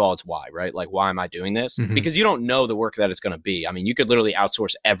 first of all, it's why, right? Like, why am I doing this? Because you don't know the work that it's going to be. I mean, you could literally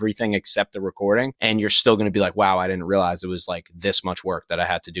outsource everything except the recording, and you're still going to be like, wow, I didn't realize it was like this much work that I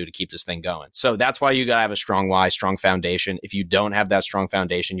had to do to keep this thing going. So that's why you got to have a strong why, strong foundation. If you don't have that strong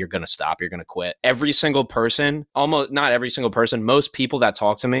foundation, you're going to stop. You're going to quit. Every single person, almost not every single person, most people that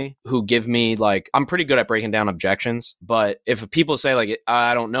talk to me who give me like, I'm pretty good at breaking down objections, but if people say like,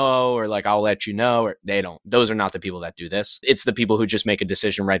 I don't know, or like, I'll let you know, or they don't, those are not the people that do this. It's the people who just make a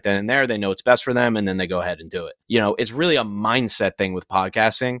decision right then and there. They know it's best for them, and then they go ahead and do it. It's really a mindset thing with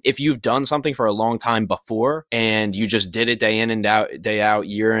podcasting. If you've done something for a long time before and you just did it day in and out, day out,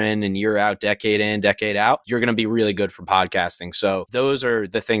 year in and year out, decade in, decade out, you're going to be really good for podcasting. So those are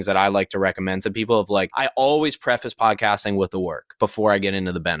the things that I like to recommend to people of like, I always preface podcasting with the work before I get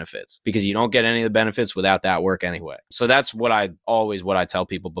into the benefits, because you don't get any of the benefits without that work anyway. So that's what I tell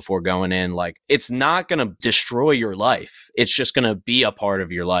people before going in. Like, it's not going to destroy your life. It's just going to be a part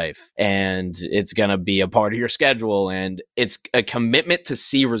of your life, and it's going to be a part of your schedule, and it's a commitment to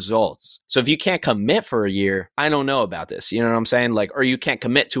see results. So if you can't commit for a year, I don't know about this. You know what I'm saying? Like, or you can't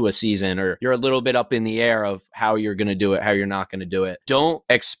commit to a season, or you're a little bit up in the air of how you're going to do it, how you're not going to do it. Don't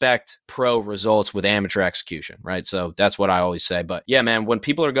expect pro results with amateur execution, right? So that's what I always say. But yeah, man, when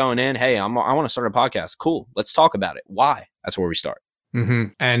people are going in, hey, I want to start a podcast. Cool. Let's talk about it. Why? That's where we start.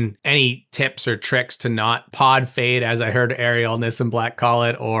 And any tips or tricks to not pod fade, as I heard Ariel Nissan Black call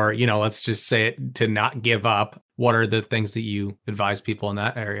it, or, let's just say it, to not give up? What are the things that you advise people in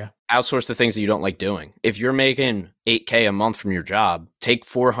that area? Outsource the things that you don't like doing. If you're making $8K a month from your job, take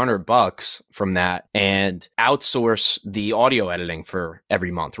 $400 from that and outsource the audio editing for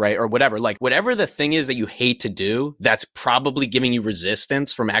every month, right? Or whatever, like whatever the thing is that you hate to do, that's probably giving you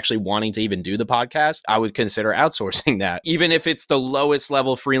resistance from actually wanting to even do the podcast. I would consider outsourcing that. Even if it's the lowest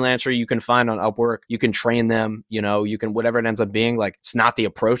level freelancer you can find on Upwork, you can train them, you can, whatever it ends up being, like it's not the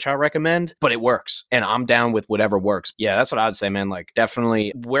approach I recommend, but it works. And I'm down with whatever works. Yeah, that's what I would say, man. Like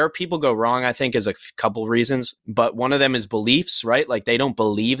definitely where people go wrong, I think, is a couple reasons, but one of them is beliefs, right? Like they don't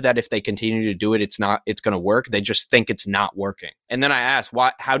believe that if they continue to do it, it's going to work. They just think it's not working. And then I ask,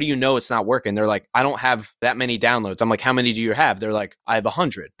 how do you know it's not working? They're like, I don't have that many downloads. I'm like, how many do you have? They're like, I have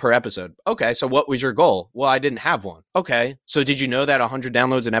 100 per episode. Okay. So what was your goal? Well, I didn't have one. Okay. So did you know that 100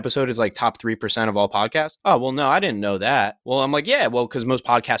 downloads an episode is like top 3% of all podcasts? Oh, well, no, I didn't know that. Well, I'm like, yeah, well, because most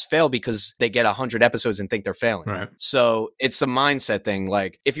podcasts fail because they get 100 episodes and think they're failing. Right. So it's a mindset thing.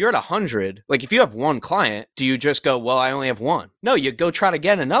 Like if you're at 100, like if you have one client, do you just go, well, I only have one? No, you go try to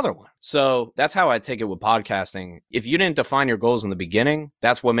get another one. So that's how I take it with podcasting. If you didn't define your goals in the beginning,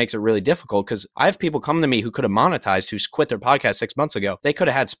 that's what makes it really difficult, because I have people come to me who could have monetized, who's quit their podcast 6 months ago. They could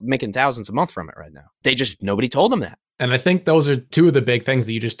have had making thousands a month from it right now. Nobody told them that. And I think those are two of the big things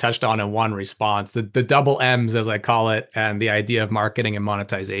that you just touched on in one response, the double M's, as I call it, and the idea of marketing and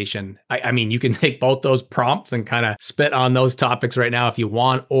monetization. I mean, you can take both those prompts and kind of spit on those topics right now if you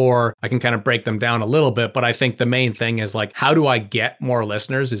want, or I can kind of break them down a little bit. But I think the main thing is like, how do I get more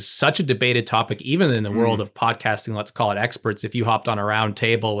listeners is such a debated topic, even in the world of podcasting, let's call it experts. If you hopped on a round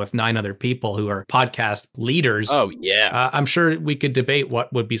table with 9 other people who are podcast leaders, I'm sure we could debate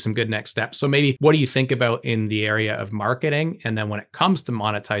what would be some good next steps. So maybe what do you think about in the area of marketing? And then when it comes to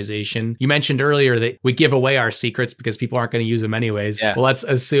monetization, you mentioned earlier that we give away our secrets because people aren't going to use them anyways. Yeah. Well, let's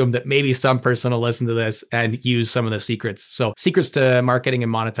assume that maybe some person will listen to this and use some of the secrets. So secrets to marketing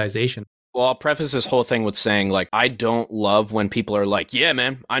and monetization. Well, I'll preface this whole thing with saying, like, I don't love when people are like, yeah,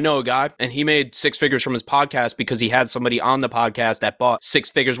 man, I know a guy and he made 6 figures from his podcast because he had somebody on the podcast that bought 6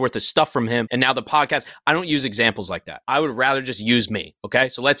 figures worth of stuff from him. And now the podcast, I don't use examples like that. I would rather just use me. Okay.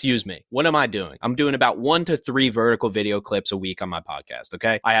 So let's use me. What am I doing? I'm doing about 1 to 3 vertical video clips a week on my podcast.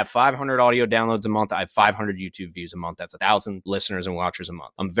 Okay. I have 500 audio downloads a month. I have 500 YouTube views a month. That's 1,000 listeners and watchers a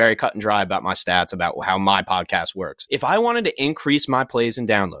month. I'm very cut and dry about my stats, about how my podcast works. If I wanted to increase my plays and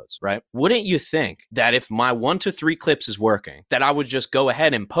downloads, right? Wouldn't you think that if my 1 to 3 clips is working, that I would just go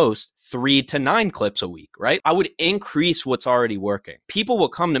ahead and post 3 to 9 clips a week, right? I would increase what's already working. People will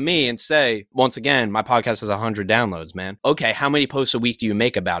come to me and say, once again, my podcast has 100 downloads, man. Okay, how many posts a week do you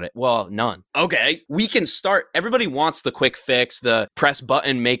make about it? Well, none. Okay, we can start. Everybody wants the quick fix, the press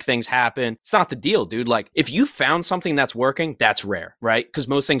button, make things happen. It's not the deal, dude. Like, if you found something that's working, that's rare, right? Because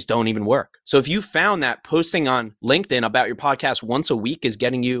most things don't even work. So if you found that posting on LinkedIn about your podcast once a week is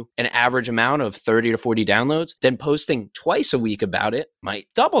getting you an average amount of 30 to 40 downloads, then posting twice a week about it might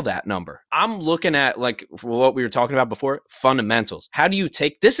double that number. I'm looking at, like what we were talking about before, fundamentals. How do you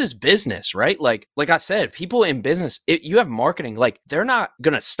take, this is business, right? Like I said, people in business, you have marketing, like they're not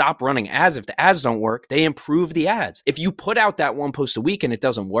going to stop running ads. If the ads don't work, they improve the ads. If you put out that 1 post a week and it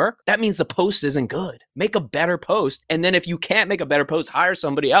doesn't work, that means the post isn't good. Make a better post. And then if you can't make a better post, hire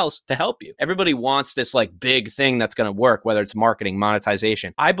somebody else to help you. Everybody wants this like big thing that's going to work, whether it's marketing,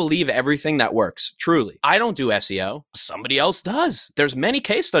 monetization. I believe everything that works, truly. I don't do SEO. Somebody else does. There's many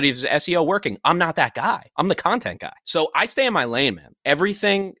case studies of SEO working. I'm not that guy. I'm the content guy. So I stay in my lane, man.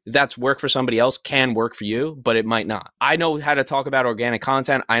 Everything that's worked for somebody else can work for you, but it might not. I know how to talk about organic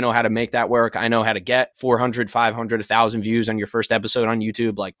content. I know how to make that work. I know how to get 400, 500, 1,000 views on your first episode on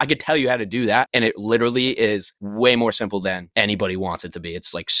YouTube. Like, I could tell you how to do that. And it literally is way more simple than anybody wants it to be.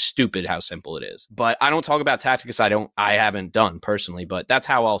 It's like stupid how simple it is. But I don't talk about tactics I haven't done personally, but that's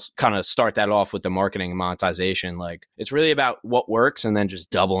how I'll kind of start that off with the marketing and monetization. Like, it's really about what works and then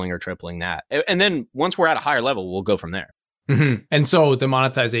just doubling or tripling that. And then once we're at a higher level, we'll go from there. Mm-hmm. And so the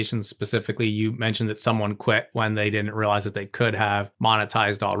monetization specifically, you mentioned that someone quit when they didn't realize that they could have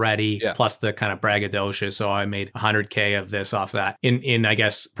monetized already, plus the kind of braggadocious. So I made 100K of this off that in, I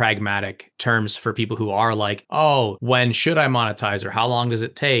guess, pragmatic terms for people who are like, oh, when should I monetize or how long does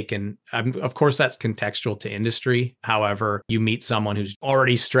it take? And of course, that's contextual to industry. However, you meet someone who's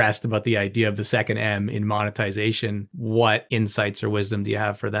already stressed about the idea of the second M in monetization. What insights or wisdom do you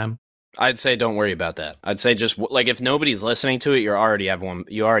have for them? I'd say don't worry about that. I'd say just like if nobody's listening to it, you already have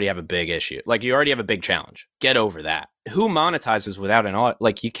a big issue. Like you already have a big challenge. Get over that. Who monetizes without an audit?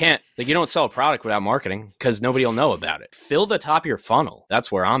 Like you can't, like you don't sell a product without marketing because nobody will know about it. Fill the top of your funnel.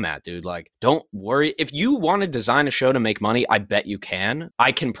 That's where I'm at, dude. Like, don't worry. If you want to design a show to make money, I bet you can.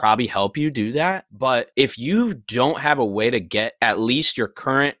 I can probably help you do that. But if you don't have a way to get at least your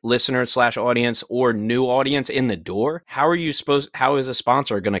current listener / audience or new audience in the door, how is a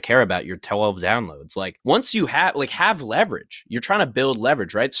sponsor going to care about your 12 downloads? Like once you have leverage, you're trying to build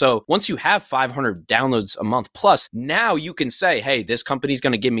leverage, right? So once you have 500 downloads a month plus, now you can say, hey, this company's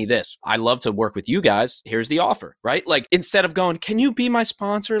going to give me this. I love to work with you guys. Here's the offer, right? Like instead of going, can you be my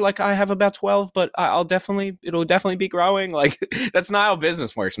sponsor? Like I have about 12, but it'll definitely be growing. Like that's not how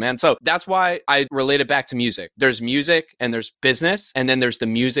business works, man. So that's why I relate it back to music. There's music and there's business, and then there's the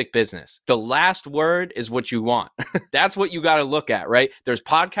music business. The last word is what you want. That's what you got to look at, right? There's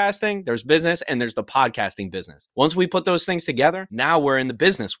podcasting, there's business, and there's the podcasting business. Once we put those things together, now we're in the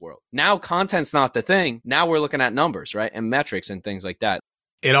business world. Now content's not the thing. Now we're looking at numbers, right? And metrics and things like that.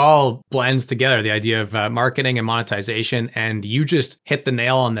 It all blends together, the idea of marketing and monetization. And you just hit the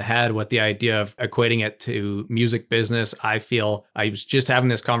nail on the head with the idea of equating it to music business. I feel I was just having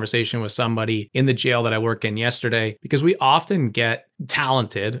this conversation with somebody in the jail that I work in yesterday, because we often get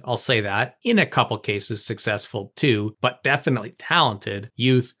talented, I'll say that, in a couple cases successful too, but definitely talented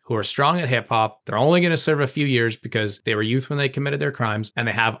youth who are strong at hip hop. They're only going to serve a few years because they were youth when they committed their crimes, and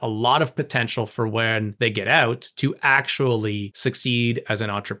they have a lot of potential for when they get out to actually succeed as an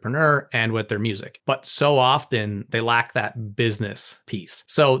entrepreneur and with their music. But so often they lack that business piece.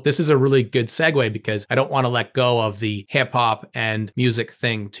 So this is a really good segue because I don't want to let go of the hip hop and music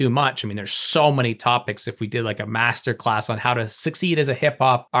thing too much. I mean, there's so many topics. If we did like a master class on how to succeed as a hip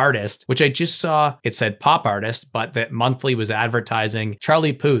hop artist, which I just saw, it said pop artist, but that Monthly was advertising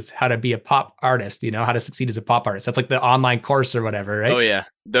Charlie Puth, how to be a pop artist, how to succeed as a pop artist. That's like the online course or whatever, right? Oh yeah.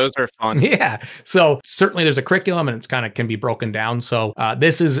 Those are fun. Yeah. So certainly there's a curriculum and it's kind of can be broken down. So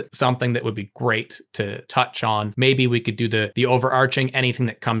this is something that would be great to touch on. Maybe we could do the overarching, anything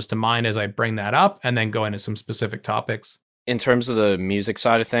that comes to mind as I bring that up, and then go into some specific topics. In terms of the music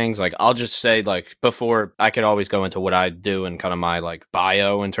side of things, like I'll just say, like, before, I could always go into what I do and kind of my like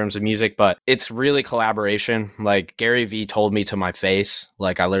bio in terms of music, but it's really collaboration. Like Gary Vee told me to my face,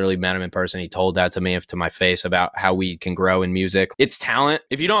 like I literally met him in person. He told that to me to my face about how we can grow in music. It's talent.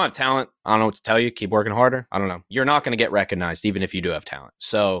 If you don't have talent, I don't know what to tell you. Keep working harder. I don't know. You're not going to get recognized, even if you do have talent.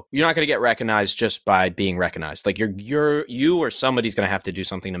 So you're not going to get recognized just by being recognized. Like you or somebody's going to have to do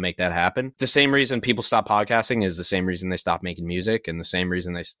something to make that happen. The same reason people stop podcasting is the same reason they stop making music, and the same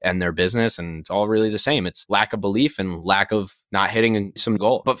reason they end their business. And it's all really the same. It's lack of belief and lack of not hitting some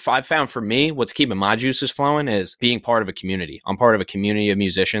goal. But I've found for me, what's keeping my juices flowing is being part of a community. I'm part of a community of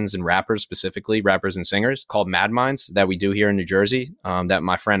musicians and rappers, specifically rappers and singers, called Mad Minds, that we do here in New Jersey, that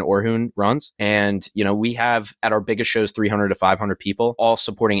my friend Orhun runs. And, we have at our biggest shows 300 to 500 people, all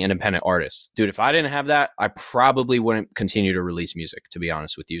supporting independent artists. Dude, if I didn't have that, I probably wouldn't continue to release music, to be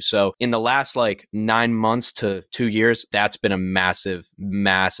honest with you. So in the last 9 months to 2 years, that's been a massive,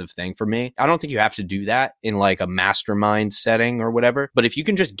 massive thing for me. I don't think you have to do that in a mastermind setting or whatever. But if you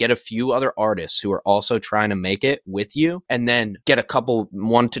can just get a few other artists who are also trying to make it with you, and then get a couple,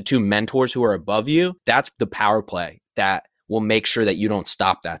 1 to 2 mentors who are above you, that's the power play that will make sure that you don't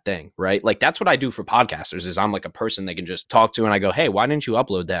stop that thing, right? Like that's what I do for podcasters is I'm like a person they can just talk to and I go, hey, why didn't you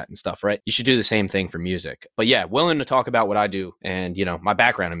upload that and stuff, right? You should do the same thing for music. But yeah, willing to talk about what I do and, my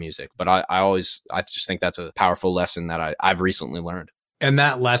background in music. But I just think that's a powerful lesson that I've recently learned. And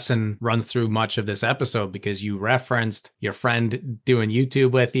that lesson runs through much of this episode because you referenced your friend doing YouTube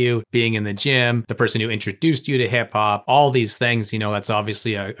with you, being in the gym, the person who introduced you to hip hop, all these things, that's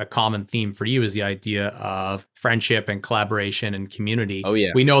obviously a common theme for you is the idea of friendship and collaboration and community. Oh,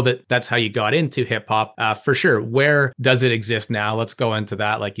 yeah. We know that that's how you got into hip hop for sure. Where does it exist now? Let's go into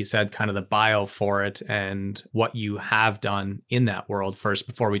that. Like you said, kind of the bio for it and what you have done in that world first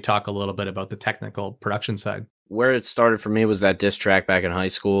before we talk a little bit about the technical production side. Where it started for me was that diss track back in high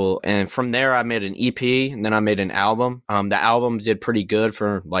school. And from there, I made an EP and then I made an album. The album did pretty good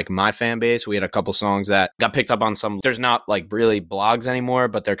for my fan base. We had a couple songs that got picked up on some, there's not really blogs anymore,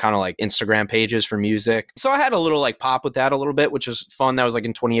 but they're kind of like Instagram pages for music. So I had a little pop with that a little bit, which was fun. That was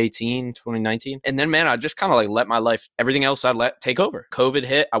in 2018, 2019. And then, man, I just kind of let my life, everything else I let take over. COVID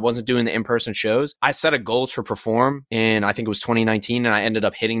hit. I wasn't doing the in-person shows. I set a goal to perform in, I think it was 2019. And I ended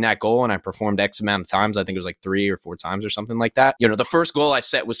up hitting that goal and I performed X amount of times. I think it was 3 or 4 times or something like that. The first goal I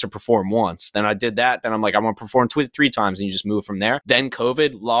set was to perform once. Then I did that. Then I'm I want to perform 3 times, and you just move from there. Then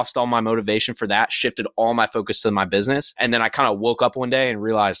COVID lost all my motivation for that, shifted all my focus to my business. And then I kind of woke up one day and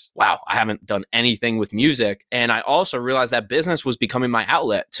realized, wow, I haven't done anything with music. And I also realized that business was becoming my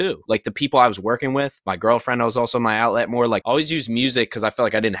outlet too. The people I was working with, my girlfriend was also my outlet more. Always use music because I felt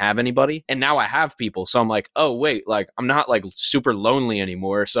like I didn't have anybody. And now I have people. So I'm oh, wait, I'm not super lonely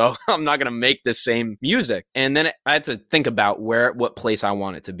anymore. So I'm not going to make the same music. And then I had to think about what place I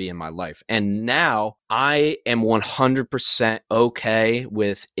want it to be in my life. And now I am 100% okay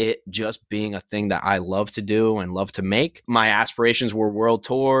with it just being a thing that I love to do and love to make. My aspirations were world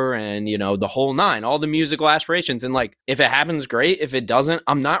tour and, the whole nine, all the musical aspirations. And if it happens, great. If it doesn't,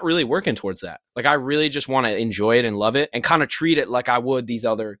 I'm not really working towards that. I really just want to enjoy it and love it and kind of treat it like I would these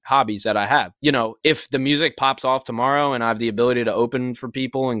other hobbies that I have. If the music pops off tomorrow and I have the ability to open for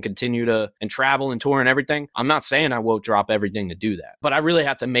people and continue to and travel and tour and everything, I'm not saying I won't drop everything to do that. But I really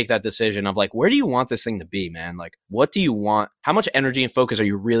have to make that decision of where do you want this thing to be, man? What do you want? How much energy and focus are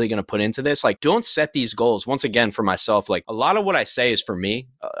you really going to put into this? Don't set these goals. Once again, for myself, a lot of what I say is for me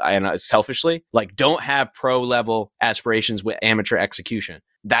and selfishly, don't have pro level aspirations with amateur execution.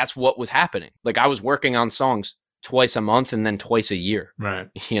 That's what was happening. I was working on songs twice a month and then twice a year. Right.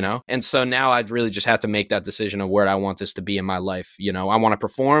 And so now I'd really just have to make that decision of where I want this to be in my life. I want to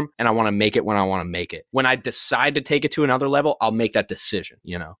perform and I want to make it when I want to make it. When I decide to take it to another level, I'll make that decision,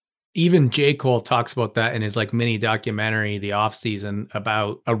 Even J. Cole talks about that in his like mini documentary, The Off Season,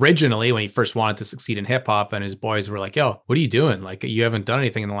 about originally when he first wanted to succeed in hip hop and his boys were like, yo, what are you doing? Like, you haven't done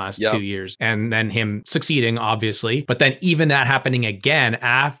anything in the last 2 years. And then him succeeding, obviously. But then even that happening again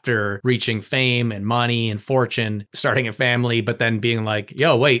after reaching fame and money and fortune, starting a family, but then being like,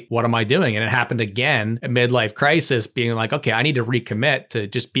 yo, wait, what am I doing? And it happened again, a midlife crisis, being like, okay, I need to recommit to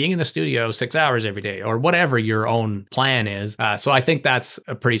just being in the studio 6 hours every day or whatever your own plan is. So I think that's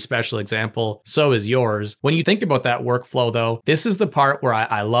a pretty special example. So is yours. When you think about that workflow, though, this is the part where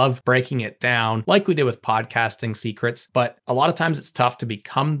I love breaking it down, like we did with podcasting secrets. But a lot of times it's tough to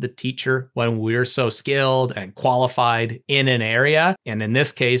become the teacher when we're so skilled and qualified in an area. And in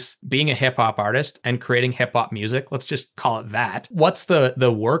this case, being a hip hop artist and creating hip hop music, let's just call it that. What's the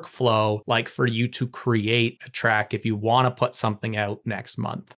workflow like for you to create a track if you want to put something out next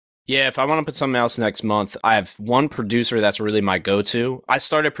month? Yeah, if I want to put something else next month, I have one producer that's really my go-to. I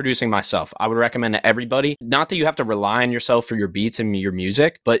started producing myself. I would recommend to everybody, not that you have to rely on yourself for your beats and your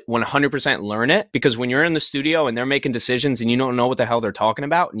music, but 100% learn it, because when you're in the studio and they're making decisions and you don't know what the hell they're talking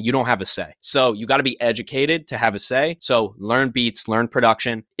about, and you don't have a say. So you got to be educated to have a say. So learn beats, learn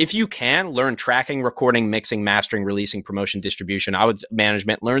production. If you can, learn tracking, recording, mixing, mastering, releasing, promotion, distribution. I would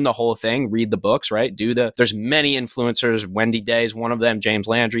management, learn the whole thing, read the books, right? There's many influencers. Wendy Day is one of them, James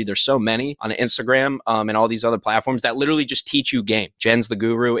Landry. There's so many on Instagram and all these other platforms that literally just teach you game. Jen's the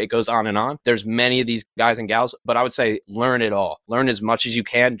guru. It goes on and on. There's many of these guys and gals, but I would say learn it all. Learn as much as you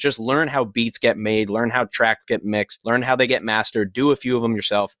can. Just learn how beats get made. Learn how tracks get mixed. Learn how they get mastered. Do a few of them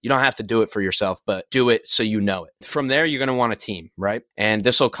yourself. You don't have to do it for yourself, but do it so you know it. From there, you're going to want a team, right? And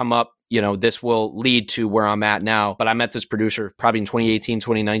this will come up. This will lead to where I'm at now. But I met this producer probably in 2018,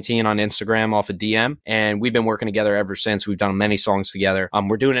 2019 on Instagram off a DM. And we've been working together ever since. We've done many songs together.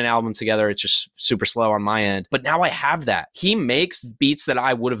 We're doing an album together. It's just super slow on my end. But now I have that. He makes beats that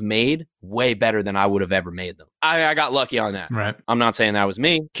I would have made way better than I would have ever made them. I got lucky on that. Right. I'm not saying that was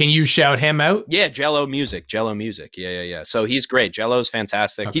me. Can you shout him out? Yeah, Jello Music. Yeah. So he's great. Jello's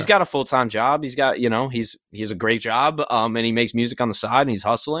fantastic. Okay. He's got a full-time job. He's got, he has a great job. And he makes music on the side and he's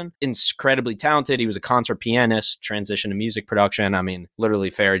hustling. Incredibly talented. He was a concert pianist, transitioned to music production. I mean,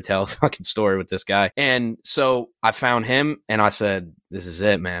 literally fairy tale fucking story with this guy. And so I found him and I said, this is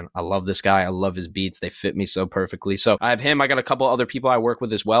it, man. I love this guy. I love his beats. They fit me so perfectly. So I have him. I got a couple other people I work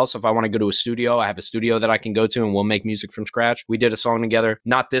with as well. So if I want to go to a studio, I have a studio that I can go to and we'll make music from scratch. We did a song together.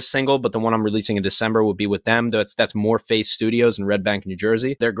 Not this single, but the one I'm releasing in December will be with them. That's More Face Studios in Red Bank, New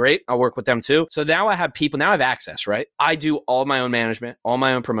Jersey. They're great. I'll work with them too. So now I have people. Now I have access, right? I do all my own management, all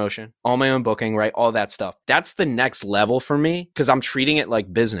my own promotion, all my own booking, right? All that stuff. That's the next level for me because I'm treating it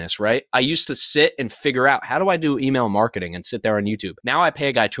like business, right? I used to sit and figure out how do I do email marketing and sit there on YouTube. Now I pay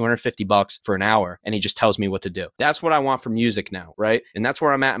a guy $250 for an hour and he just tells me what to do. That's what I want for music now, right? And that's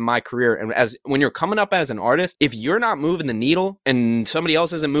where I'm at in my career. And when you're coming up as an artist, if you're not moving the needle and somebody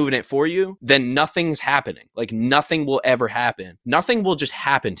else isn't moving it for you, then nothing's happening. Like nothing will ever happen. Nothing will just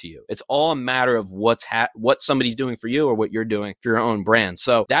happen to you. It's all a matter of what somebody's doing for you or what you're doing for your own brand.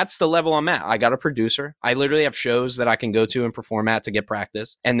 So that's the level I'm at. I got a producer. I literally have shows that I can go to and perform at to get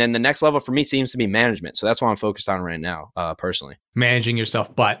practice. And then the next level for me seems to be management. So that's what I'm focused on right now, personally. Managing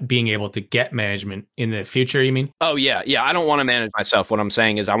yourself, but being able to get management in the future, you mean? Oh, yeah. Yeah. I don't want to manage myself. What I'm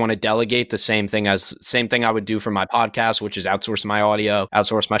saying is I want to delegate the same thing I would do for my podcast, which is outsource my audio,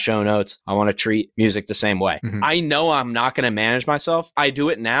 outsource my show notes. I want to treat music the same way. Mm-hmm. I know I'm not going to manage myself. I do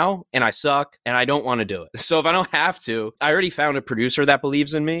it now and I suck and I don't want to do it. So if I don't have to, I already found a producer that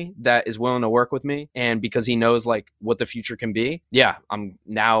believes in me, that is willing to work with me. And because he knows like what the future can be. Yeah. I'm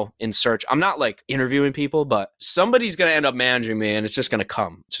now in search. I'm not like interviewing people, but somebody's going to end up managing me and it's just going to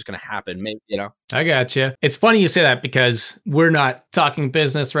come. It's just going to happen. Maybe, I got you. It's funny you say that because we're not talking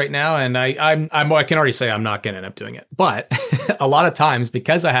business right now. And I can already say I'm not going to end up doing it. But a lot of times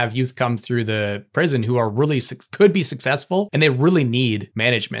because I have youth come through the prison who are really could be successful and they really need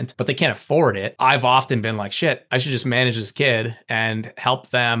management, but they can't afford it. I've often been like, shit, I should just manage this kid and help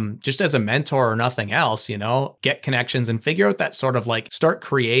them just as a mentor or nothing else, get connections and figure out that sort of like start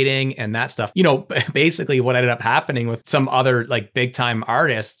creating and that stuff. Basically what ended up happening with some other like big time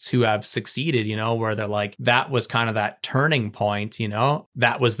artists who have succeeded, where they're like, that was kind of that turning point,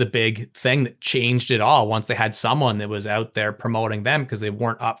 that was the big thing that changed it all. Once they had someone that was out there promoting them because they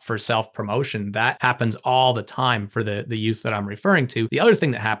weren't up for self-promotion. That happens all the time for the youth that I'm referring to. The other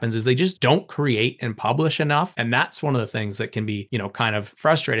thing that happens is they just don't create and publish enough. And that's one of the things that can be, kind of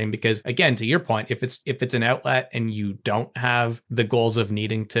frustrating because again, to your point, if it's an outlet and you don't have the goals of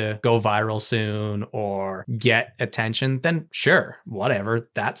needing to go viral soon or get attention, then sure, whatever,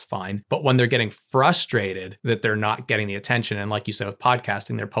 that's fine. But when they're getting frustrated that they're not getting the attention. And like you said, with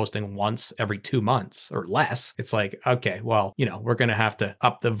podcasting, they're posting once every 2 months or less. It's like, okay, well, we're going to have to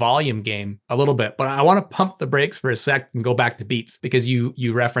up the volume game a little bit. But I want to pump the brakes for a sec and go back to beats, because you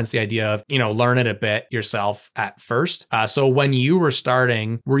referenced the idea of, learn it a bit yourself at first. So when you were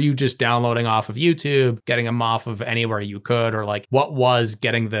starting, were you just downloading off of YouTube, getting them off of anywhere you could, or like what was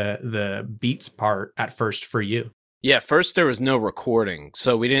getting the beats part at first for you? Yeah, first there was no recording.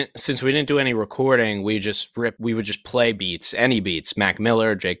 So since we didn't do any recording, we would just play beats, any beats, Mac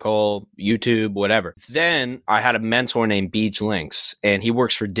Miller, J. Cole, YouTube, whatever. Then I had a mentor named Beach Links, and he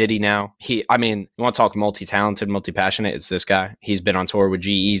works for Diddy now. You want to talk multi-talented, multi-passionate, it's this guy. He's been on tour with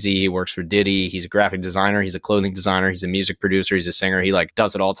G-Eazy, he works for Diddy, he's a graphic designer, he's a clothing designer, he's a music producer, he's a singer, he like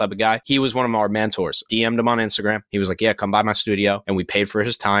does it all type of guy. He was one of our mentors. DM'd him on Instagram. He was like, yeah, come by my studio. And we paid for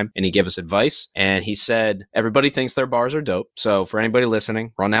his time, and he gave us advice. And he said, everybody thinks their bars are dope. So for anybody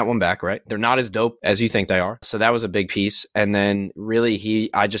listening, run that one back, right? They're not as dope as you think they are. So that was a big piece. And then really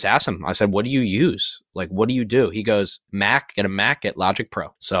I just asked him, I said, what do you use? Like, what do you do? He goes, get a Mac, get Logic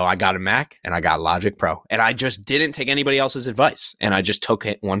Pro. So I got a Mac and I got Logic Pro. And I just didn't take anybody else's advice. And I just took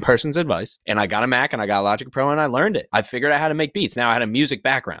one person's advice, and I got a Mac and I got Logic Pro, and I learned it. I figured out how to make beats. Now I had a music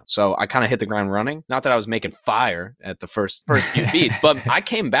background. So I kind of hit the ground running. Not that I was making fire at the first few beats, but I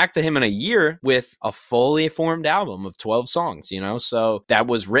came back to him in a year with a fully formed album of 12 songs, So that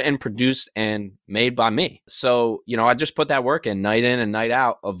was written, produced, and made by me. So, I just put that work in and night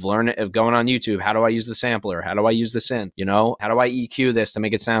out of learning, of going on YouTube. How do I use the sampler? How do I use the synth? How do I EQ this to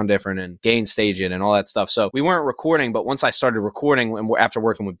make it sound different and gain stage it and all that stuff? So we weren't recording, but once I started recording and after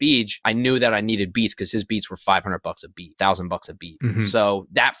working with Beej, I knew that I needed beats because his beats were $500 a beat, $1,000 a beat. Mm-hmm. So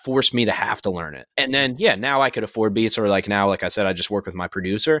that forced me to have to learn it. And then, now I could afford beats, or like now, like I said, I just work with my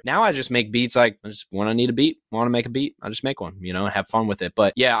producer. Now I just make beats. Like, I just when I need a beat, want to make a beat, I just make one, and have fun with it.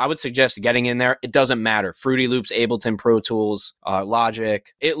 But yeah, I would suggest getting in there. It doesn't matter. Fruity Loops, Ableton, Pro Tools,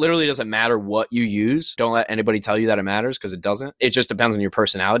 Logic. It literally doesn't matter what you use. Don't let anybody tell you that it matters, because it doesn't. It just depends on your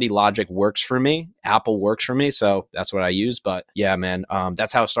personality. Logic works for me. Apple works for me. So that's what I use. But yeah, man,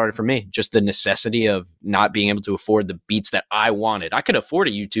 that's how it started for me. Just the necessity of not being able to afford the beats that I wanted. I could afford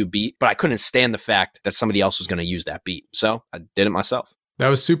a YouTube beat, but I couldn't stand the fact that somebody else was going to use that beat. So I did it myself. That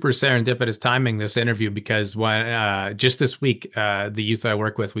was super serendipitous timing, this interview, because when just this week, the youth I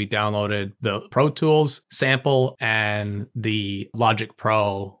work with, we downloaded the Pro Tools sample and the Logic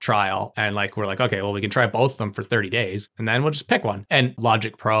Pro trial. And we're like, okay, well, we can try both of them for 30 days and then we'll just pick one. And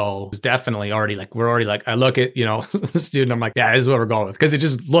Logic Pro is definitely already I look at, the student, I'm like, yeah, this is what we're going with, because it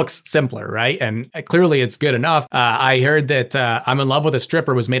just looks simpler, right? And clearly it's good enough. I heard that I'm in Love with a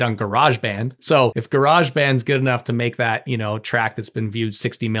Stripper was made on GarageBand. So if GarageBand's good enough to make that, track that's been viewed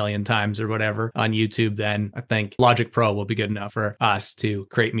 60 million times or whatever on YouTube, then I think Logic Pro will be good enough for us to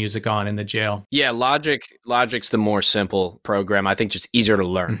create music on in the jail. Yeah, Logic's the more simple program. I think just easier to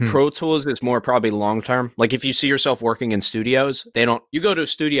learn. Mm-hmm. Pro Tools is more probably long term. Like if you see yourself working in studios, you go to a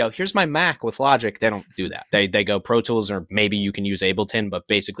studio, here's my Mac with Logic. They don't do that. They go Pro Tools, or maybe you can use Ableton, but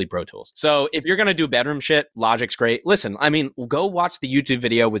basically Pro Tools. So if you're going to do bedroom shit, Logic's great. Listen, go watch the YouTube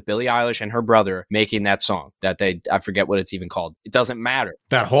video with Billie Eilish and her brother making that song I forget what it's even called. It doesn't matter.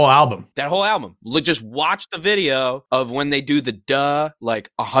 That whole album. Just watch the video of when they do the duh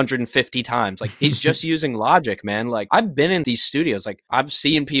 150 times. He's just using Logic, man. I've been in these studios. I've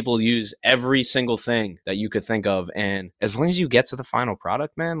seen people use every single thing that you could think of. And as long as you get to the final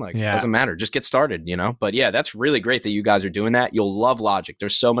product, man, it doesn't matter. Just get started, But yeah, that's really great that you guys are doing that. You'll love Logic.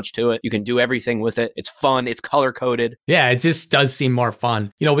 There's so much to it. You can do everything with it. It's fun. It's color coded. Yeah, it just does seem more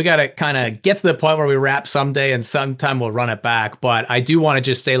fun. We got to kind of get to the point where we wrap someday, and sometime we'll run it back. But I do want to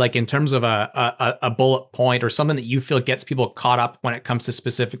just say, in terms of a bullet point or something that you feel gets people caught up when it comes to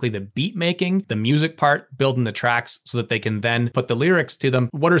specifically the beat making, the music part, building the tracks so that they can then put the lyrics to them.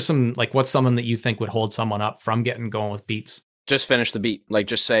 What are what's something that you think would hold someone up from getting going with beats? Just finish the beat.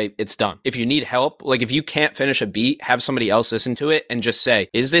 Just say it's done. If you need help, if you can't finish a beat, have somebody else listen to it and just say,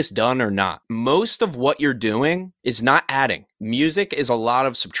 is this done or not? Most of what you're doing is not adding. Music is a lot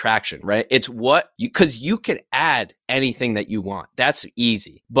of subtraction, right? It's because you can add anything that you want. That's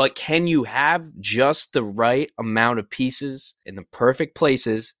easy. But can you have just the right amount of pieces in the perfect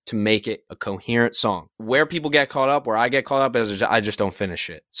places to make it a coherent song? Where people get caught up, where I get caught up, is I just don't finish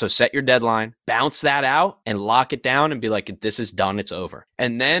it. So set your deadline, bounce that out, and lock it down and be like, this is done, it's over.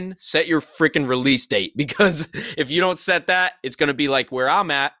 And then set your freaking release date, because if you don't set that, it's going to be like where I'm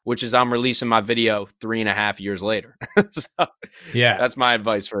at, which is I'm releasing my video 3.5 years later. later. So Yeah. that's my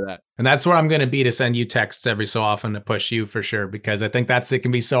advice for that. And that's where I'm going to be, to send you texts every so often to push you for sure, because I think it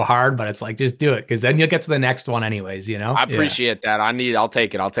can be so hard, but it's like, just do it, because then you'll get to the next one anyways, you know? I appreciate that. I'll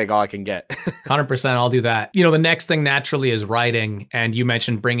take it. I'll take all I can get. 100%. I'll do that. You know, the next thing naturally is writing. And you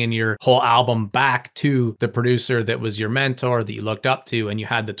mentioned bringing your whole album back to the producer that was your mentor, that you looked up to, and you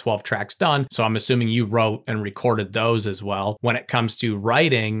had the 12 tracks done. So I'm assuming you wrote and recorded those as well. When it comes to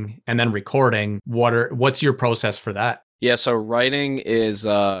writing and then recording, what's your process for that? Yeah, so writing is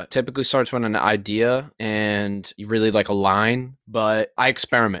typically starts with an idea and really like a line, but I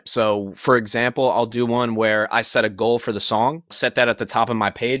experiment. So for example, I'll do one where I set a goal for the song, set that at the top of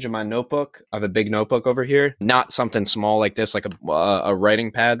my page in my notebook. I have a big notebook over here, not something small like this, like a writing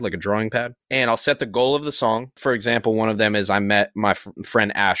pad, like a drawing pad. And I'll set the goal of the song. For example, one of them is I met my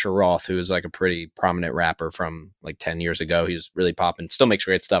friend Asher Roth, who is like a pretty prominent rapper from like 10 years ago. He was really popping, still makes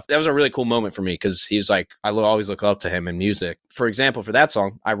great stuff. That was a really cool moment for me because he's like, always look up to him in music. For example, for that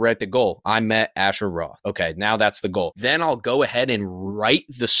song, I write the goal. I met Asher Roth. Okay, now that's the goal. Then I'll go ahead and write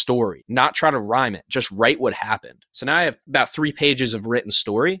the story, not try to rhyme it, just write what happened. So now I have about 3 pages of written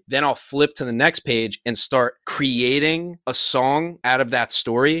story. Then I'll flip to the next page and start creating a song out of that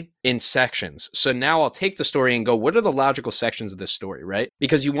story in sections. So now I'll take the story and go, what are the logical sections of this story, right?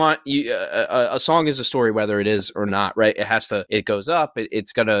 Because a song is a story whether it is or not, right? It goes up,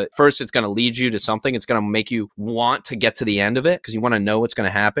 it's gonna lead you to something. It's gonna make you want to get to the end of it because you want to know what's gonna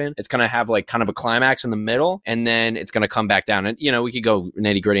happen. It's gonna have like kind of a climax in the middle, and then it's gonna come back down. And we could go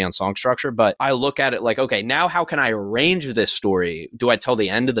nitty gritty on song structure, but I look at it like, okay, now how can I arrange this story? Do I tell the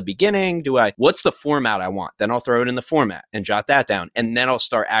end of the beginning? What's the format I want? Then I'll throw it in the format and jot that down, and then I'll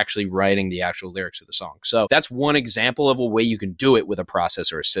start actually writing the actual lyrics of the song. So that's one example of a way you can do it with a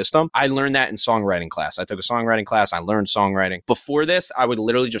process or a system. I learned that in songwriting class. I took a songwriting class. I learned songwriting. Before this, I would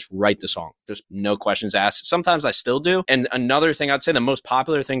literally just write the song. Just no questions asked. Sometimes I still do. And another thing, I'd say the most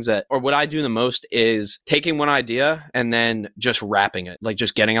popular things what I do the most is taking one idea and then just rapping it, like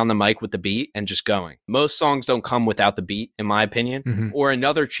just getting on the mic with the beat and just going. Most songs don't come without the beat, in my opinion. Mm-hmm. Or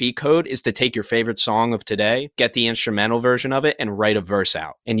another cheat code is to take your favorite song of today, get the instrumental version of it, and write a verse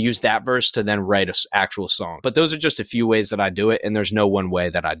out and use that verse to then write an actual song. But those are just a few ways that I do it, and there's no one way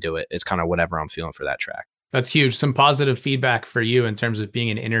that I do it. It's kind of whatever I'm feeling for that track. That's huge. Some positive feedback for you in terms of being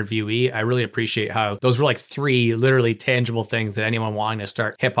an interviewee. I really appreciate how those were like 3 literally tangible things that anyone wanting to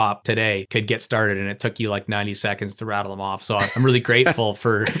start hip hop today could get started. And it took you like 90 seconds to rattle them off. So I'm really grateful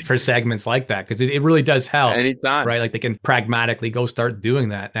for segments like that, because it really does help. Anytime. Right? Like they can pragmatically go start doing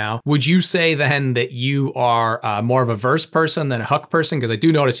that now. Would you say then that you are more of a verse person than a hook person? Because I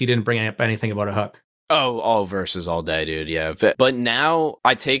do notice you didn't bring up anything about a hook. Oh, all verses all day, dude. Yeah. But now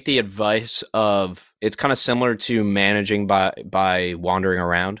I take the advice of, it's kind of similar to managing by wandering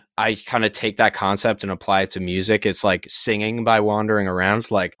around. I kind of take that concept and apply it to music. It's like singing by wandering around.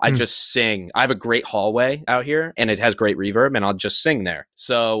 Like I just sing. I have a great hallway out here and it has great reverb, and I'll just sing there.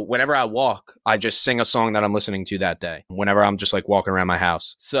 So whenever I walk, I just sing a song that I'm listening to that day, whenever I'm just like walking around my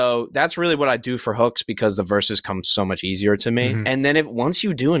house. So that's really what I do for hooks, because the verses come so much easier to me. Mm-hmm. And then once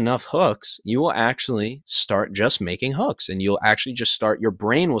you do enough hooks, you will actually start just making hooks, and you'll actually just your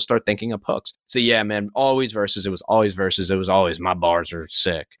brain will start thinking of hooks. So yeah, man, always verses. It was always verses. It was always, my bars are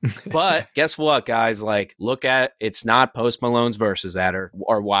sick. But guess what, guys? Like, look at, it's not Post Malone's verses that are,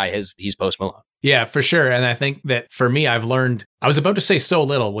 or why he's Post Malone. Yeah, for sure. And I think that for me, I've learned, I was about to say so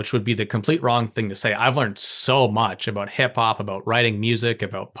little, which would be the complete wrong thing to say. I've learned so much about hip hop, about writing music,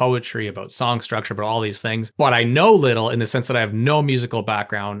 about poetry, about song structure, about all these things. But I know little in the sense that I have no musical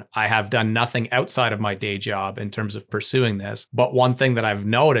background. I have done nothing outside of my day job in terms of pursuing this. But one thing that I've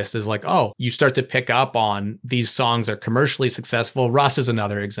noticed is like, oh, you start to pick up on these songs are commercially successful. Russ is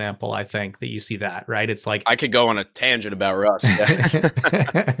another example, I think, that you see that, right? It's like, I could go on a tangent about Russ.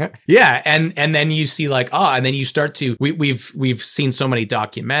 Yeah. Yeah. And then you see like, and then you start to, we've seen so many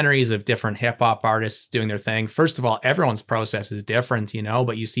documentaries of different hip hop artists doing their thing. First of all, everyone's process is different,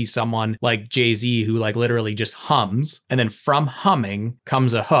 but you see someone like Jay-Z who like literally just hums, and then from humming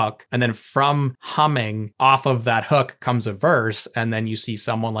comes a hook, and then from humming off of that hook comes a verse. And then you see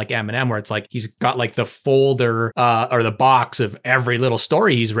someone like Eminem where it's like, he's got like the folder or the box of every little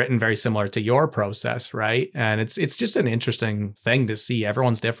story he's written, very similar to your process, right? And it's just an interesting thing to see.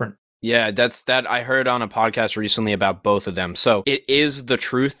 Everyone's different. Yeah, that I heard on a podcast recently about both of them. So it is the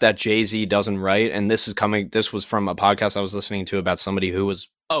truth that Jay-Z doesn't write. And this was from a podcast I was listening to about somebody who was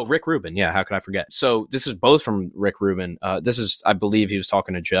Oh, Rick Rubin. Yeah, how could I forget? So this is both from Rick Rubin. This is, I believe he was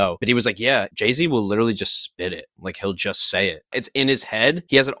talking to Joe, but he was like, yeah, Jay-Z will literally just spit it. Like he'll just say it. It's in his head.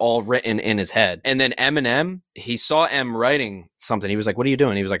 He has it all written in his head. And then Eminem, he saw M writing something. He was like, what are you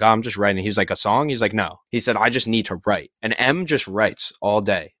doing? He was like, oh, I'm just writing. He was like, a song? He's like, no. He said, I just need to write. And M just writes all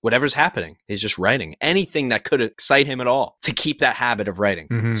day. Whatever's happening, he's just writing. Anything that could excite him at all to keep that habit of writing.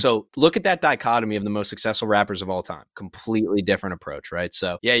 Mm-hmm. So look at that dichotomy of the most successful rappers of all time. Completely different approach, right?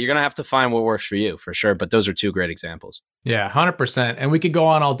 So yeah, you're going to have to find what works for you for sure. But those are two great examples. Yeah, 100%. And we could go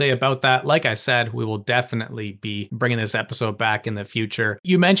on all day about that. Like I said, we will definitely be bringing this episode back in the future.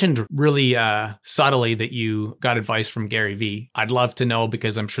 You mentioned really subtly that you got advice from Gary Vee. I'd love to know,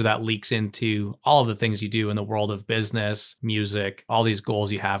 because I'm sure that leaks into all of the things you do in the world of business, music, all these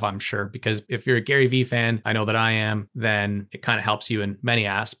goals you have, I'm sure. Because if you're a Gary Vee fan, I know that I am, then it kind of helps you in many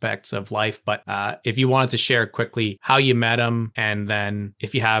aspects of life. But if you wanted to share quickly how you met him, and then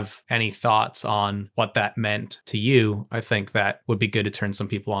if you have any thoughts on what that meant to you, I think that would be good to turn some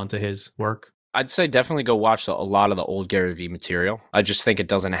people onto his work. I'd say definitely go watch a lot of the old Gary Vee material. I just think it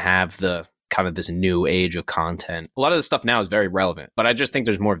doesn't have the kind of this new age of content. A lot of the stuff now is very relevant, but I just think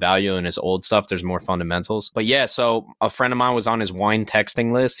there's more value in his old stuff. There's more fundamentals. But yeah, so a friend of mine was on his wine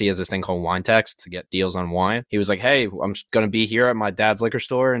texting list. He has this thing called Wine Text to get deals on wine. He was like, hey, I'm going to be here at my dad's liquor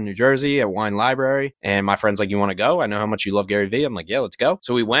store in New Jersey at Wine Library. And my friend's like, you want to go? I know how much you love Gary Vee. I'm like, yeah, let's go.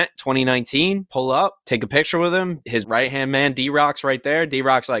 So we went 2019, pull up, take a picture with him. His right-hand man, D-Rock's right there.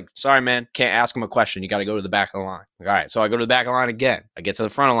 D-Rock's like, sorry, man, can't ask him a question. You got to go to the back of the line. Like, all right. So I go to the back of the line again. I get to the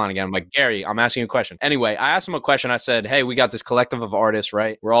front of the line again. I'm like, Gary, I'm asking you a question. Anyway, I asked him a question. I said, hey, we got this collective of artists,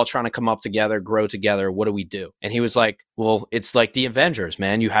 right? We're all trying to come up together, grow together. What do we do? And he was like, well, it's like the Avengers,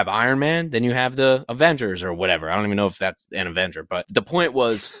 man. You have Iron Man, then you have the Avengers or whatever. I don't even know if that's an Avenger, but the point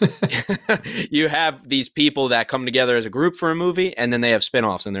was you have these people that come together as a group for a movie, and then they have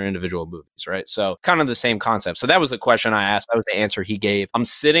spinoffs in their individual movies, right? So kind of the same concept. So that was the question I asked. That was the answer he gave. I'm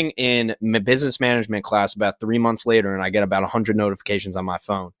sitting in business management class about 3 months later, and I get about 100 notifications on my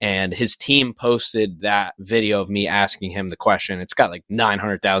phone. And his team posted that video of me asking him the question. It's got like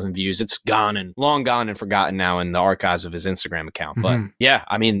 900,000 views. It's long gone and forgotten now in the archives of his Instagram account. But yeah,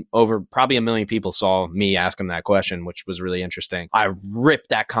 I mean, over probably 1 million people saw me ask him that question, which was really interesting. I ripped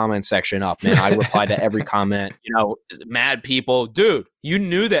that comment section up, man. I replied to every comment, mad people. Dude, you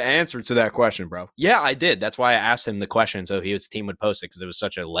knew the answer to that question, bro. Yeah, I did. That's why I asked him the question so his team would post it, because it was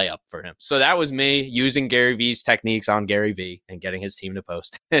such a layup for him. So that was me using Gary Vee's techniques on Gary Vee and getting his team to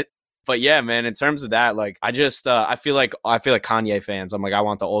post it. But yeah, man, in terms of that, like, I just, I feel like Kanye fans. I'm like, I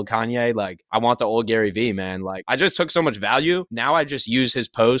want the old Kanye. Like, I want the old Gary Vee, man. Like, I just took so much value. Now I just use his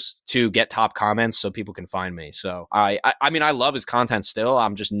posts to get top comments so people can find me. So I mean, I love his content still.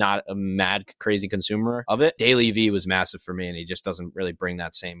 I'm just not a mad, crazy consumer of it. Daily V was massive for me, and he just doesn't really bring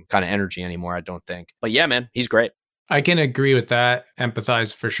that same kind of energy anymore, I don't think. But yeah, man, he's great. I can agree with that,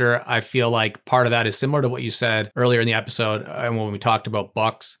 empathize for sure. I feel like part of that is similar to what you said earlier in the episode, and when we talked about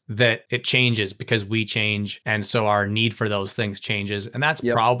books, that it changes because we change, and so our need for those things changes. And that's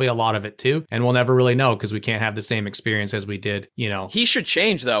probably a lot of it too. And we'll never really know because we can't have the same experience as we did, He should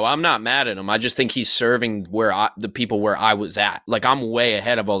change, though. I'm not mad at him. I just think he's serving the people where I was at. Like, I'm way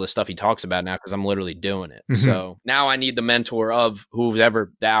ahead of all the stuff he talks about now because I'm literally doing it. Mm-hmm. So now I need the mentor of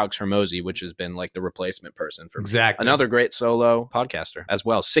whoever, the Alex Hormozy, which has been like the replacement person for me. Exactly. Another great solo podcaster as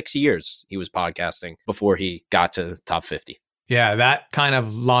well. 6 years he was podcasting before he got to top 50. Yeah, that kind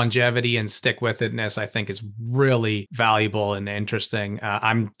of longevity and stick-with-itness, I think, is really valuable and interesting.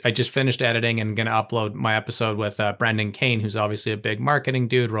 I just finished editing and going to upload my episode with Brendan Kane, who's obviously a big marketing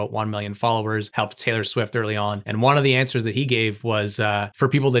dude, wrote 1 million followers, helped Taylor Swift early on. And one of the answers that he gave was for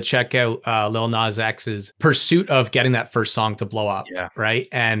people to check out Lil Nas X's pursuit of getting that first song to blow up, right?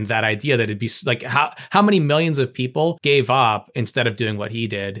 And that idea that it'd be like, how many millions of people gave up instead of doing what he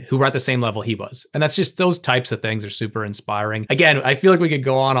did, who were at the same level he was. And that's just, those types of things are super inspiring. Again, I feel like we could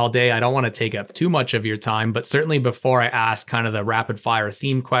go on all day. I don't want to take up too much of your time, but certainly before I ask kind of the rapid fire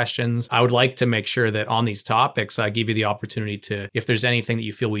theme questions, I would like to make sure that on these topics, I give you the opportunity to, if there's anything that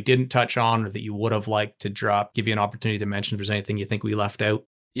you feel we didn't touch on or that you would have liked to drop, give you an opportunity to mention if there's anything you think we left out.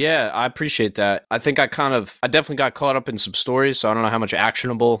 Yeah, I appreciate that. I think I definitely got caught up in some stories, so I don't know how much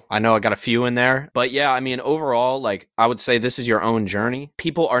actionable. I know I got a few in there. But yeah, I mean, overall, like, I would say this is your own journey.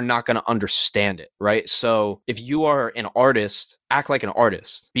 People are not going to understand it, right? So if you are an artist, act like an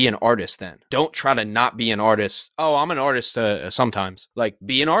artist. Be an artist then. Don't try to not be an artist. Oh, I'm an artist sometimes. Like,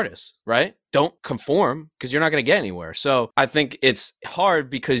 be an artist, right? Don't conform because you're not going to get anywhere. So I think it's hard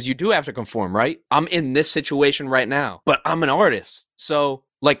because you do have to conform, right? I'm in this situation right now, but I'm an artist. So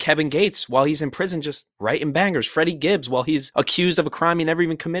like Kevin Gates, while he's in prison, just writing bangers. Freddie Gibbs, while he's accused of a crime he never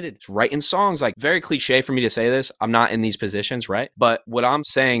even committed, he's writing songs. Like, very cliche for me to say this. I'm not in these positions, right? But what I'm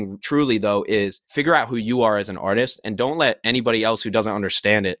saying truly though is figure out who you are as an artist and don't let anybody else who doesn't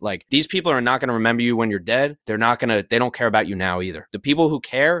understand it. Like, these people are not going to remember you when you're dead. They don't care about you now either. The people who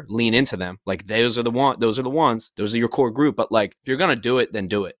care, lean into them. Like, those are the ones, those are your core group. But like, if you're going to do it, then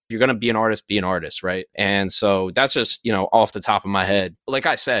do it. If you're going to be an artist, right? And so that's just, off the top of my head. Like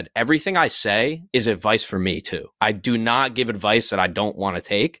I said, everything I say is advice for me too. I do not give advice that I don't want to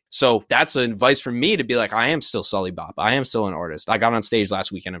take. So that's advice for me to be like, I am still Sully Bop. I am still an artist. I got on stage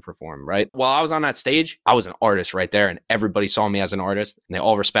last weekend and performed, right? While I was on that stage, I was an artist right there, and everybody saw me as an artist and they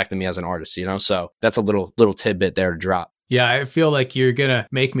all respected me as an artist, So that's a little tidbit there to drop. Yeah, I feel like you're going to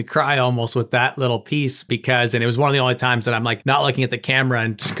make me cry almost with that little piece and it was one of the only times that I'm like not looking at the camera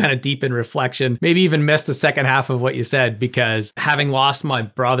and just kind of deep in reflection, maybe even missed the second half of what you said, because having lost my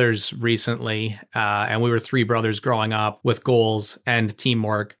brothers recently, and we were 3 brothers growing up with goals and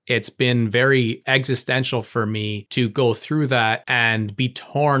teamwork, it's been very existential for me to go through that and be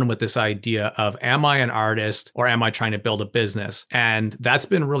torn with this idea of, am I an artist or am I trying to build a business? And that's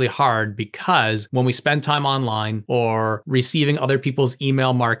been really hard because when we spend time online or receiving other people's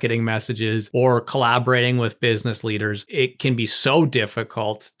email marketing messages or collaborating with business leaders, it can be so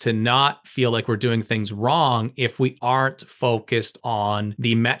difficult to not feel like we're doing things wrong if we aren't focused on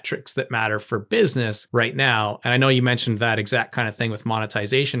the metrics that matter for business right now. And I know you mentioned that exact kind of thing with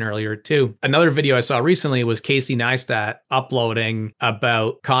monetization earlier too. Another video I saw recently was Casey Neistat uploading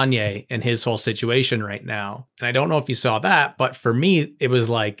about Kanye and his whole situation right now. And I don't know if you saw that, but for me, it was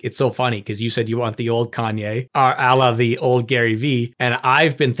like, it's so funny because you said you want the old Kanye, or a la the old Gary Vee. And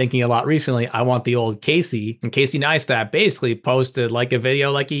I've been thinking a lot recently, I want the old Casey. And Casey Neistat basically posted like a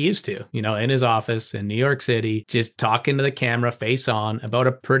video like he used to, in his office in New York City, just talking to the camera face on about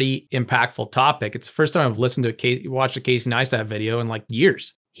a pretty impactful topic. It's the first time I've listened to watched a Casey Neistat video in like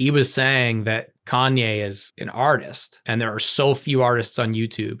years. He was saying that Kanye is an artist, and there are so few artists on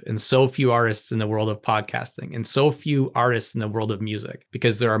YouTube and so few artists in the world of podcasting and so few artists in the world of music,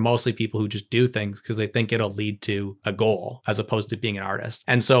 because there are mostly people who just do things because they think it'll lead to a goal as opposed to being an artist.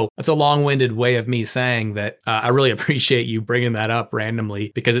 And so that's a long-winded way of me saying that I really appreciate you bringing that up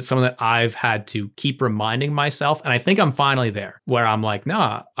randomly, because it's something that I've had to keep reminding myself. And I think I'm finally there where I'm like,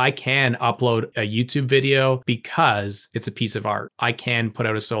 nah, I can upload a YouTube video because it's a piece of art. I can put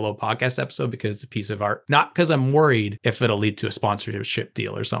out a solo podcast episode because it's a piece of art, not because I'm worried if it'll lead to a sponsorship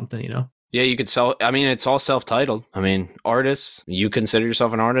deal or something, Yeah, you could sell. I mean, it's all self-titled. I mean, artists, you consider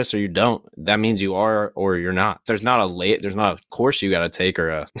yourself an artist or you don't. That means you are or you're not. There's not a course you got to take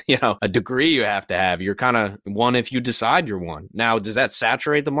or a degree you have to have. You're kind of one if you decide you're one. Now, does that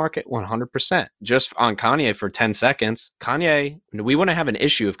saturate the market? 100%. Just on Kanye for 10 seconds, we wouldn't have an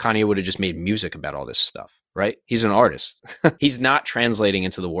issue if Kanye would have just made music about all this stuff. Right? He's an artist. He's not translating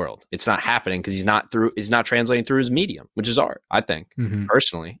into the world. It's not happening because he's not translating through his medium, which is art, I think,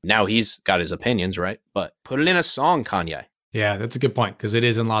 personally. Now he's got his opinions, right? But put it in a song, Kanye. Yeah, that's a good point, because it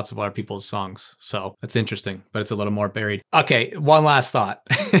is in lots of other people's songs. So that's interesting, but it's a little more buried. Okay, one last thought.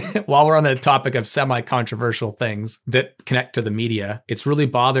 While we're on the topic of semi-controversial things that connect to the media, it's really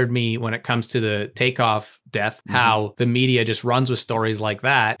bothered me when it comes to the Takeoff death, how the media just runs with stories like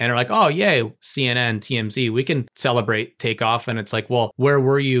that and are like, oh, yay, CNN, TMZ, we can celebrate Takeoff. And it's like, well, where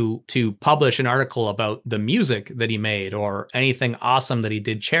were you to publish an article about the music that he made or anything awesome that he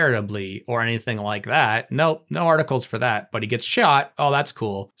did charitably or anything like that? Nope, no articles for that. But he gets shot. Oh, that's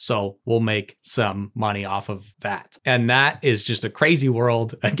cool. So we'll make some money off of that. And that is just a crazy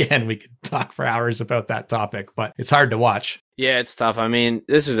world. Again, we could talk for hours about that topic, but it's hard to watch. Yeah, it's tough. I mean,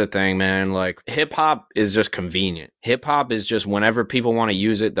 this is the thing, man. Like, hip hop is just convenient. Hip hop is just whenever people want to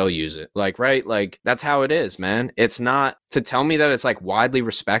use it, they'll use it. Like, right? Like, that's how it is, man. It's not to tell me that it's like widely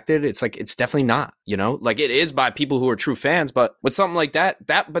respected. It's like, it's definitely not, like it is by people who are true fans, but with something like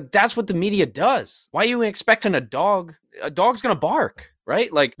but that's what the media does. Why are you expecting a dog's going to bark?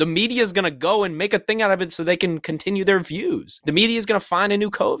 Right? Like, the media is going to go and make a thing out of it so they can continue their views. The media is going to find a new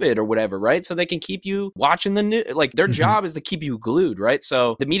COVID or whatever, right? So they can keep you watching the news. Like, their job is to keep you glued, right?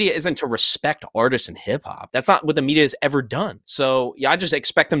 So the media isn't to respect artists in hip hop. That's not what the media has ever done. So yeah, I just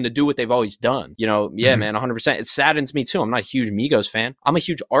expect them to do what they've always done. Yeah, man, 100%. It saddens me too. I'm not a huge Migos fan. I'm a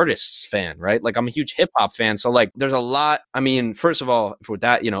huge artists fan, right? Like, I'm a huge hip hop fan. So like, there's a lot. I mean, first of all, for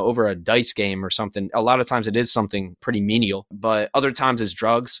that, over a dice game or something, a lot of times it is something pretty menial, but other times times is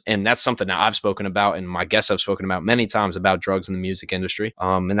drugs. And that's something that I've spoken about, and my guests I've spoken about many times about drugs in the music industry.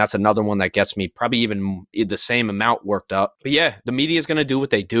 And that's another one that gets me probably even the same amount worked up. But yeah, the media is going to do what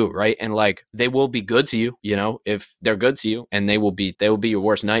they do, right? And like, they will be good to you, you know, if they're good to you, and they will be your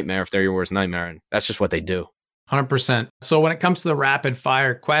worst nightmare if they're your worst nightmare. And that's just what they do. 100%. So when it comes to the rapid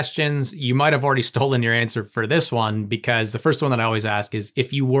fire questions, you might have already stolen your answer for this one, because the first one that I always ask is,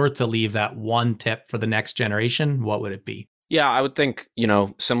 if you were to leave that one tip for the next generation, what would it be? Yeah, I would think, you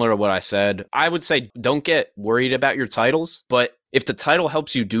know, similar to what I said, I would say don't get worried about your titles, but if the title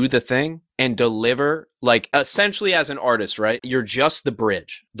helps you do the thing and deliver, like essentially as an artist, right? You're just the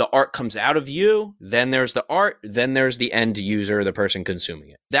bridge. The art comes out of you, then there's the art, then there's the end user, the person consuming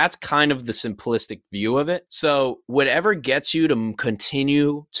it. That's kind of the simplistic view of it. So whatever gets you to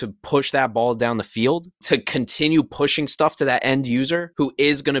continue to push that ball down the field, to continue pushing stuff to that end user who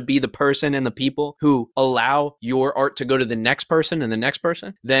is going to be the person and the people who allow your art to go to the next person and the next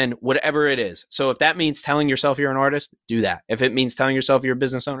person, then whatever it is. So if that means telling yourself you're an artist, do that. If it means telling yourself you're a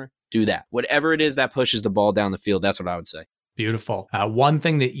business owner, do that. Whatever it is that pushes the ball down the field, that's what I would say. Beautiful. One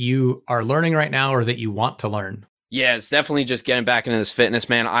thing that you are learning right now, or that you want to learn? Yeah, it's definitely just getting back into this fitness,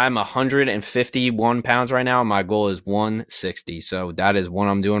 man. I'm 151 pounds right now. My goal is 160. So that is what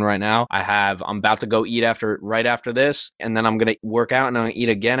I'm doing right now. I'm about to go eat right after this. And then I'm going to work out, and I'm going to eat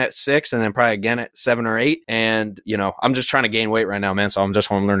again at 6, and then probably again at 7 or 8. And, you know, I'm just trying to gain weight right now, man. So I'm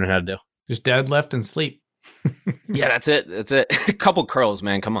just what I'm learning how to do. Just deadlift and sleep. Yeah, that's it. A couple curls,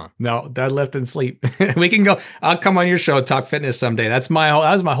 man. Come on. No, deadlift and sleep. We can go. I'll come on your show, talk fitness someday. That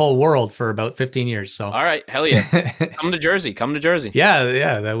was my whole world for about 15 years. So, all right, hell yeah. Come to Jersey.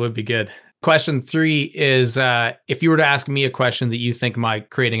 Yeah, that would be good. Question 3 is, if you were to ask me a question that you think my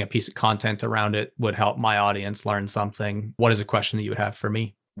creating a piece of content around it would help my audience learn something, what is a question that you would have for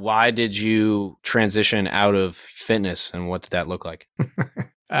me? Why did you transition out of fitness, and what did that look like?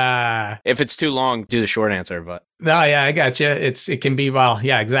 If it's too long, do the short answer, but. No, yeah, I got you. It can be, well,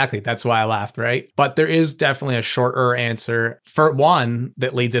 yeah, exactly. That's why I laughed, right? But there is definitely a shorter answer. For one,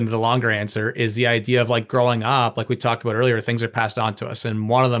 that leads into the longer answer is the idea of like growing up, like we talked about earlier, things are passed on to us. And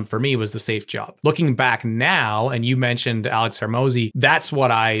one of them for me was the safe job. Looking back now, and you mentioned Alex Hormozi, that's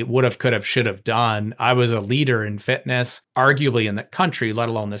what I would have, could have, should have done. I was a leader in fitness, arguably in the country, let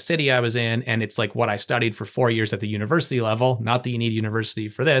alone the city I was in. And it's like what I studied for 4 years at the university level. Not that you need university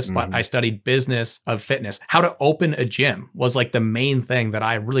for this, but I studied business of fitness. How to open a gym was like the main thing that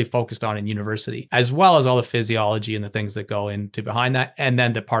I really focused on in university, as well as all the physiology and the things that go into behind that. And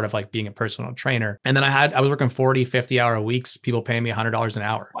then the part of like being a personal trainer. And then I was working 40, 50-hour weeks, people paying me $100 an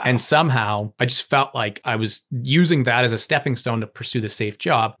hour. Wow. And somehow I just felt like I was using that as a stepping stone to pursue the safe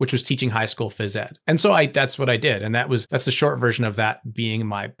job, which was teaching high school phys ed. And so that's what I did. And that's the short version of that being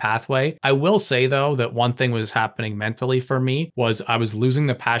my pathway. I will say though, that one thing was happening mentally for me was I was losing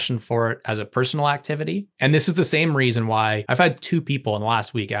the passion for it as a personal activity. And this is the same reason why I've had 2 people in the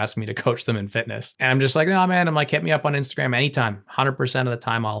last week ask me to coach them in fitness. And I'm just like, no, man, I'm like, hit me up on Instagram anytime. 100% of the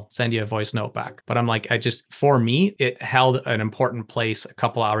time, I'll send you a voice note back. But I'm like, for me, it held an important place a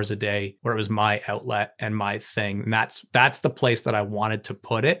couple hours a day where it was my outlet and my thing. And that's the place that I wanted to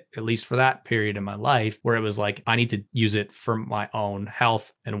put it, at least for that period in my life, where it was like, I need to use it for my own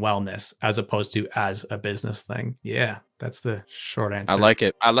health and wellness as opposed to as a business thing. Yeah. That's the short answer. I like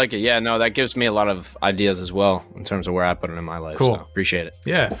it. Yeah, no, that gives me a lot of ideas as well in terms of where I put it in my life. Cool. So appreciate it.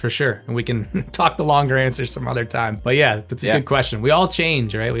 Yeah, for sure. And we can talk the longer answers some other time. But yeah, that's a good question. We all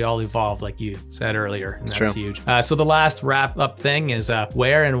change, right? We all evolve, like you said earlier. And that's true. Huge. So the last wrap up thing is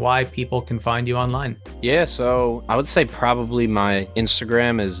where and why people can find you online. Yeah, so I would say probably my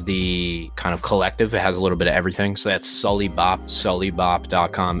Instagram is the kind of collective. It has a little bit of everything. So that's Sully Bop,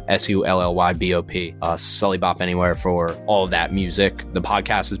 sullybop.com, SULLYBOP. Sully Bop anywhere for all of that music. The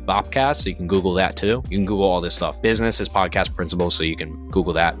podcast is Bopcast, so you can Google that too. You can Google all this stuff. Business is Podcast Principles, so you can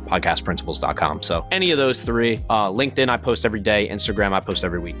Google that, podcastprinciples.com. So any of those 3. LinkedIn, I post every day. Instagram, I post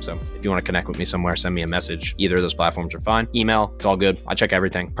every week. So if you want to connect with me somewhere, send me a message. Either of those platforms are fine. Email, it's all good. I check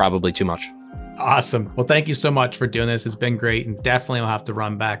everything. Probably too much. Awesome. Well, thank you so much for doing this. It's been great, and definitely will have to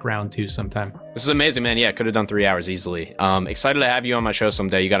run back round 2 sometime. This is amazing, man. Yeah, could have done 3 hours easily. Excited to have you on my show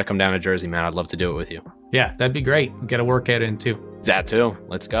someday. You got to come down to Jersey, man. I'd love to do it with you. Yeah, that'd be great. Get a workout in too. That too.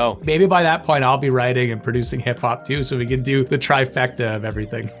 Let's go. Maybe by that point, I'll be writing and producing hip hop too, so we can do the trifecta of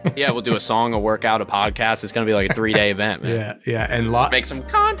everything. Yeah, we'll do a song, a workout, a podcast. It's going to be like a 3-day event, man. Yeah. And make some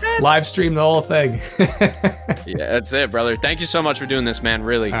content. Live stream the whole thing. Yeah, that's it, brother. Thank you so much for doing this, man.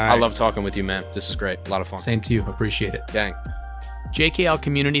 Really. Right. I love talking with you, man. This is great. A lot of fun. Same to you. Appreciate it. Gang. JKL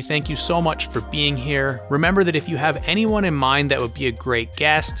community, thank you so much for being here. Remember that if you have anyone in mind that would be a great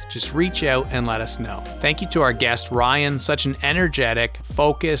guest, just reach out and let us know. Thank you to our guest, Ryan, such an energetic,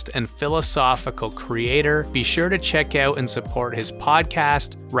 focused, and philosophical creator. Be sure to check out and support his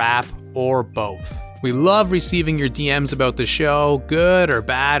podcast, rap, or both. We love receiving your DMs about the show. Good or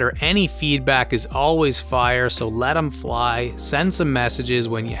bad or any feedback is always fire, so let them fly. Send some messages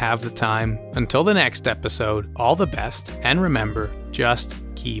when you have the time. Until the next episode, all the best, and remember, just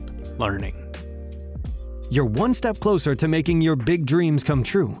keep learning. You're one step closer to making your big dreams come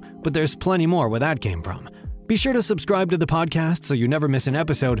true, but there's plenty more where that came from. Be sure to subscribe to the podcast so you never miss an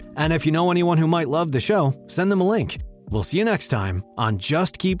episode, and if you know anyone who might love the show, send them a link. We'll see you next time on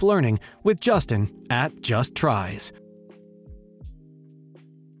Just Keep Learning with Justin at Just Tries.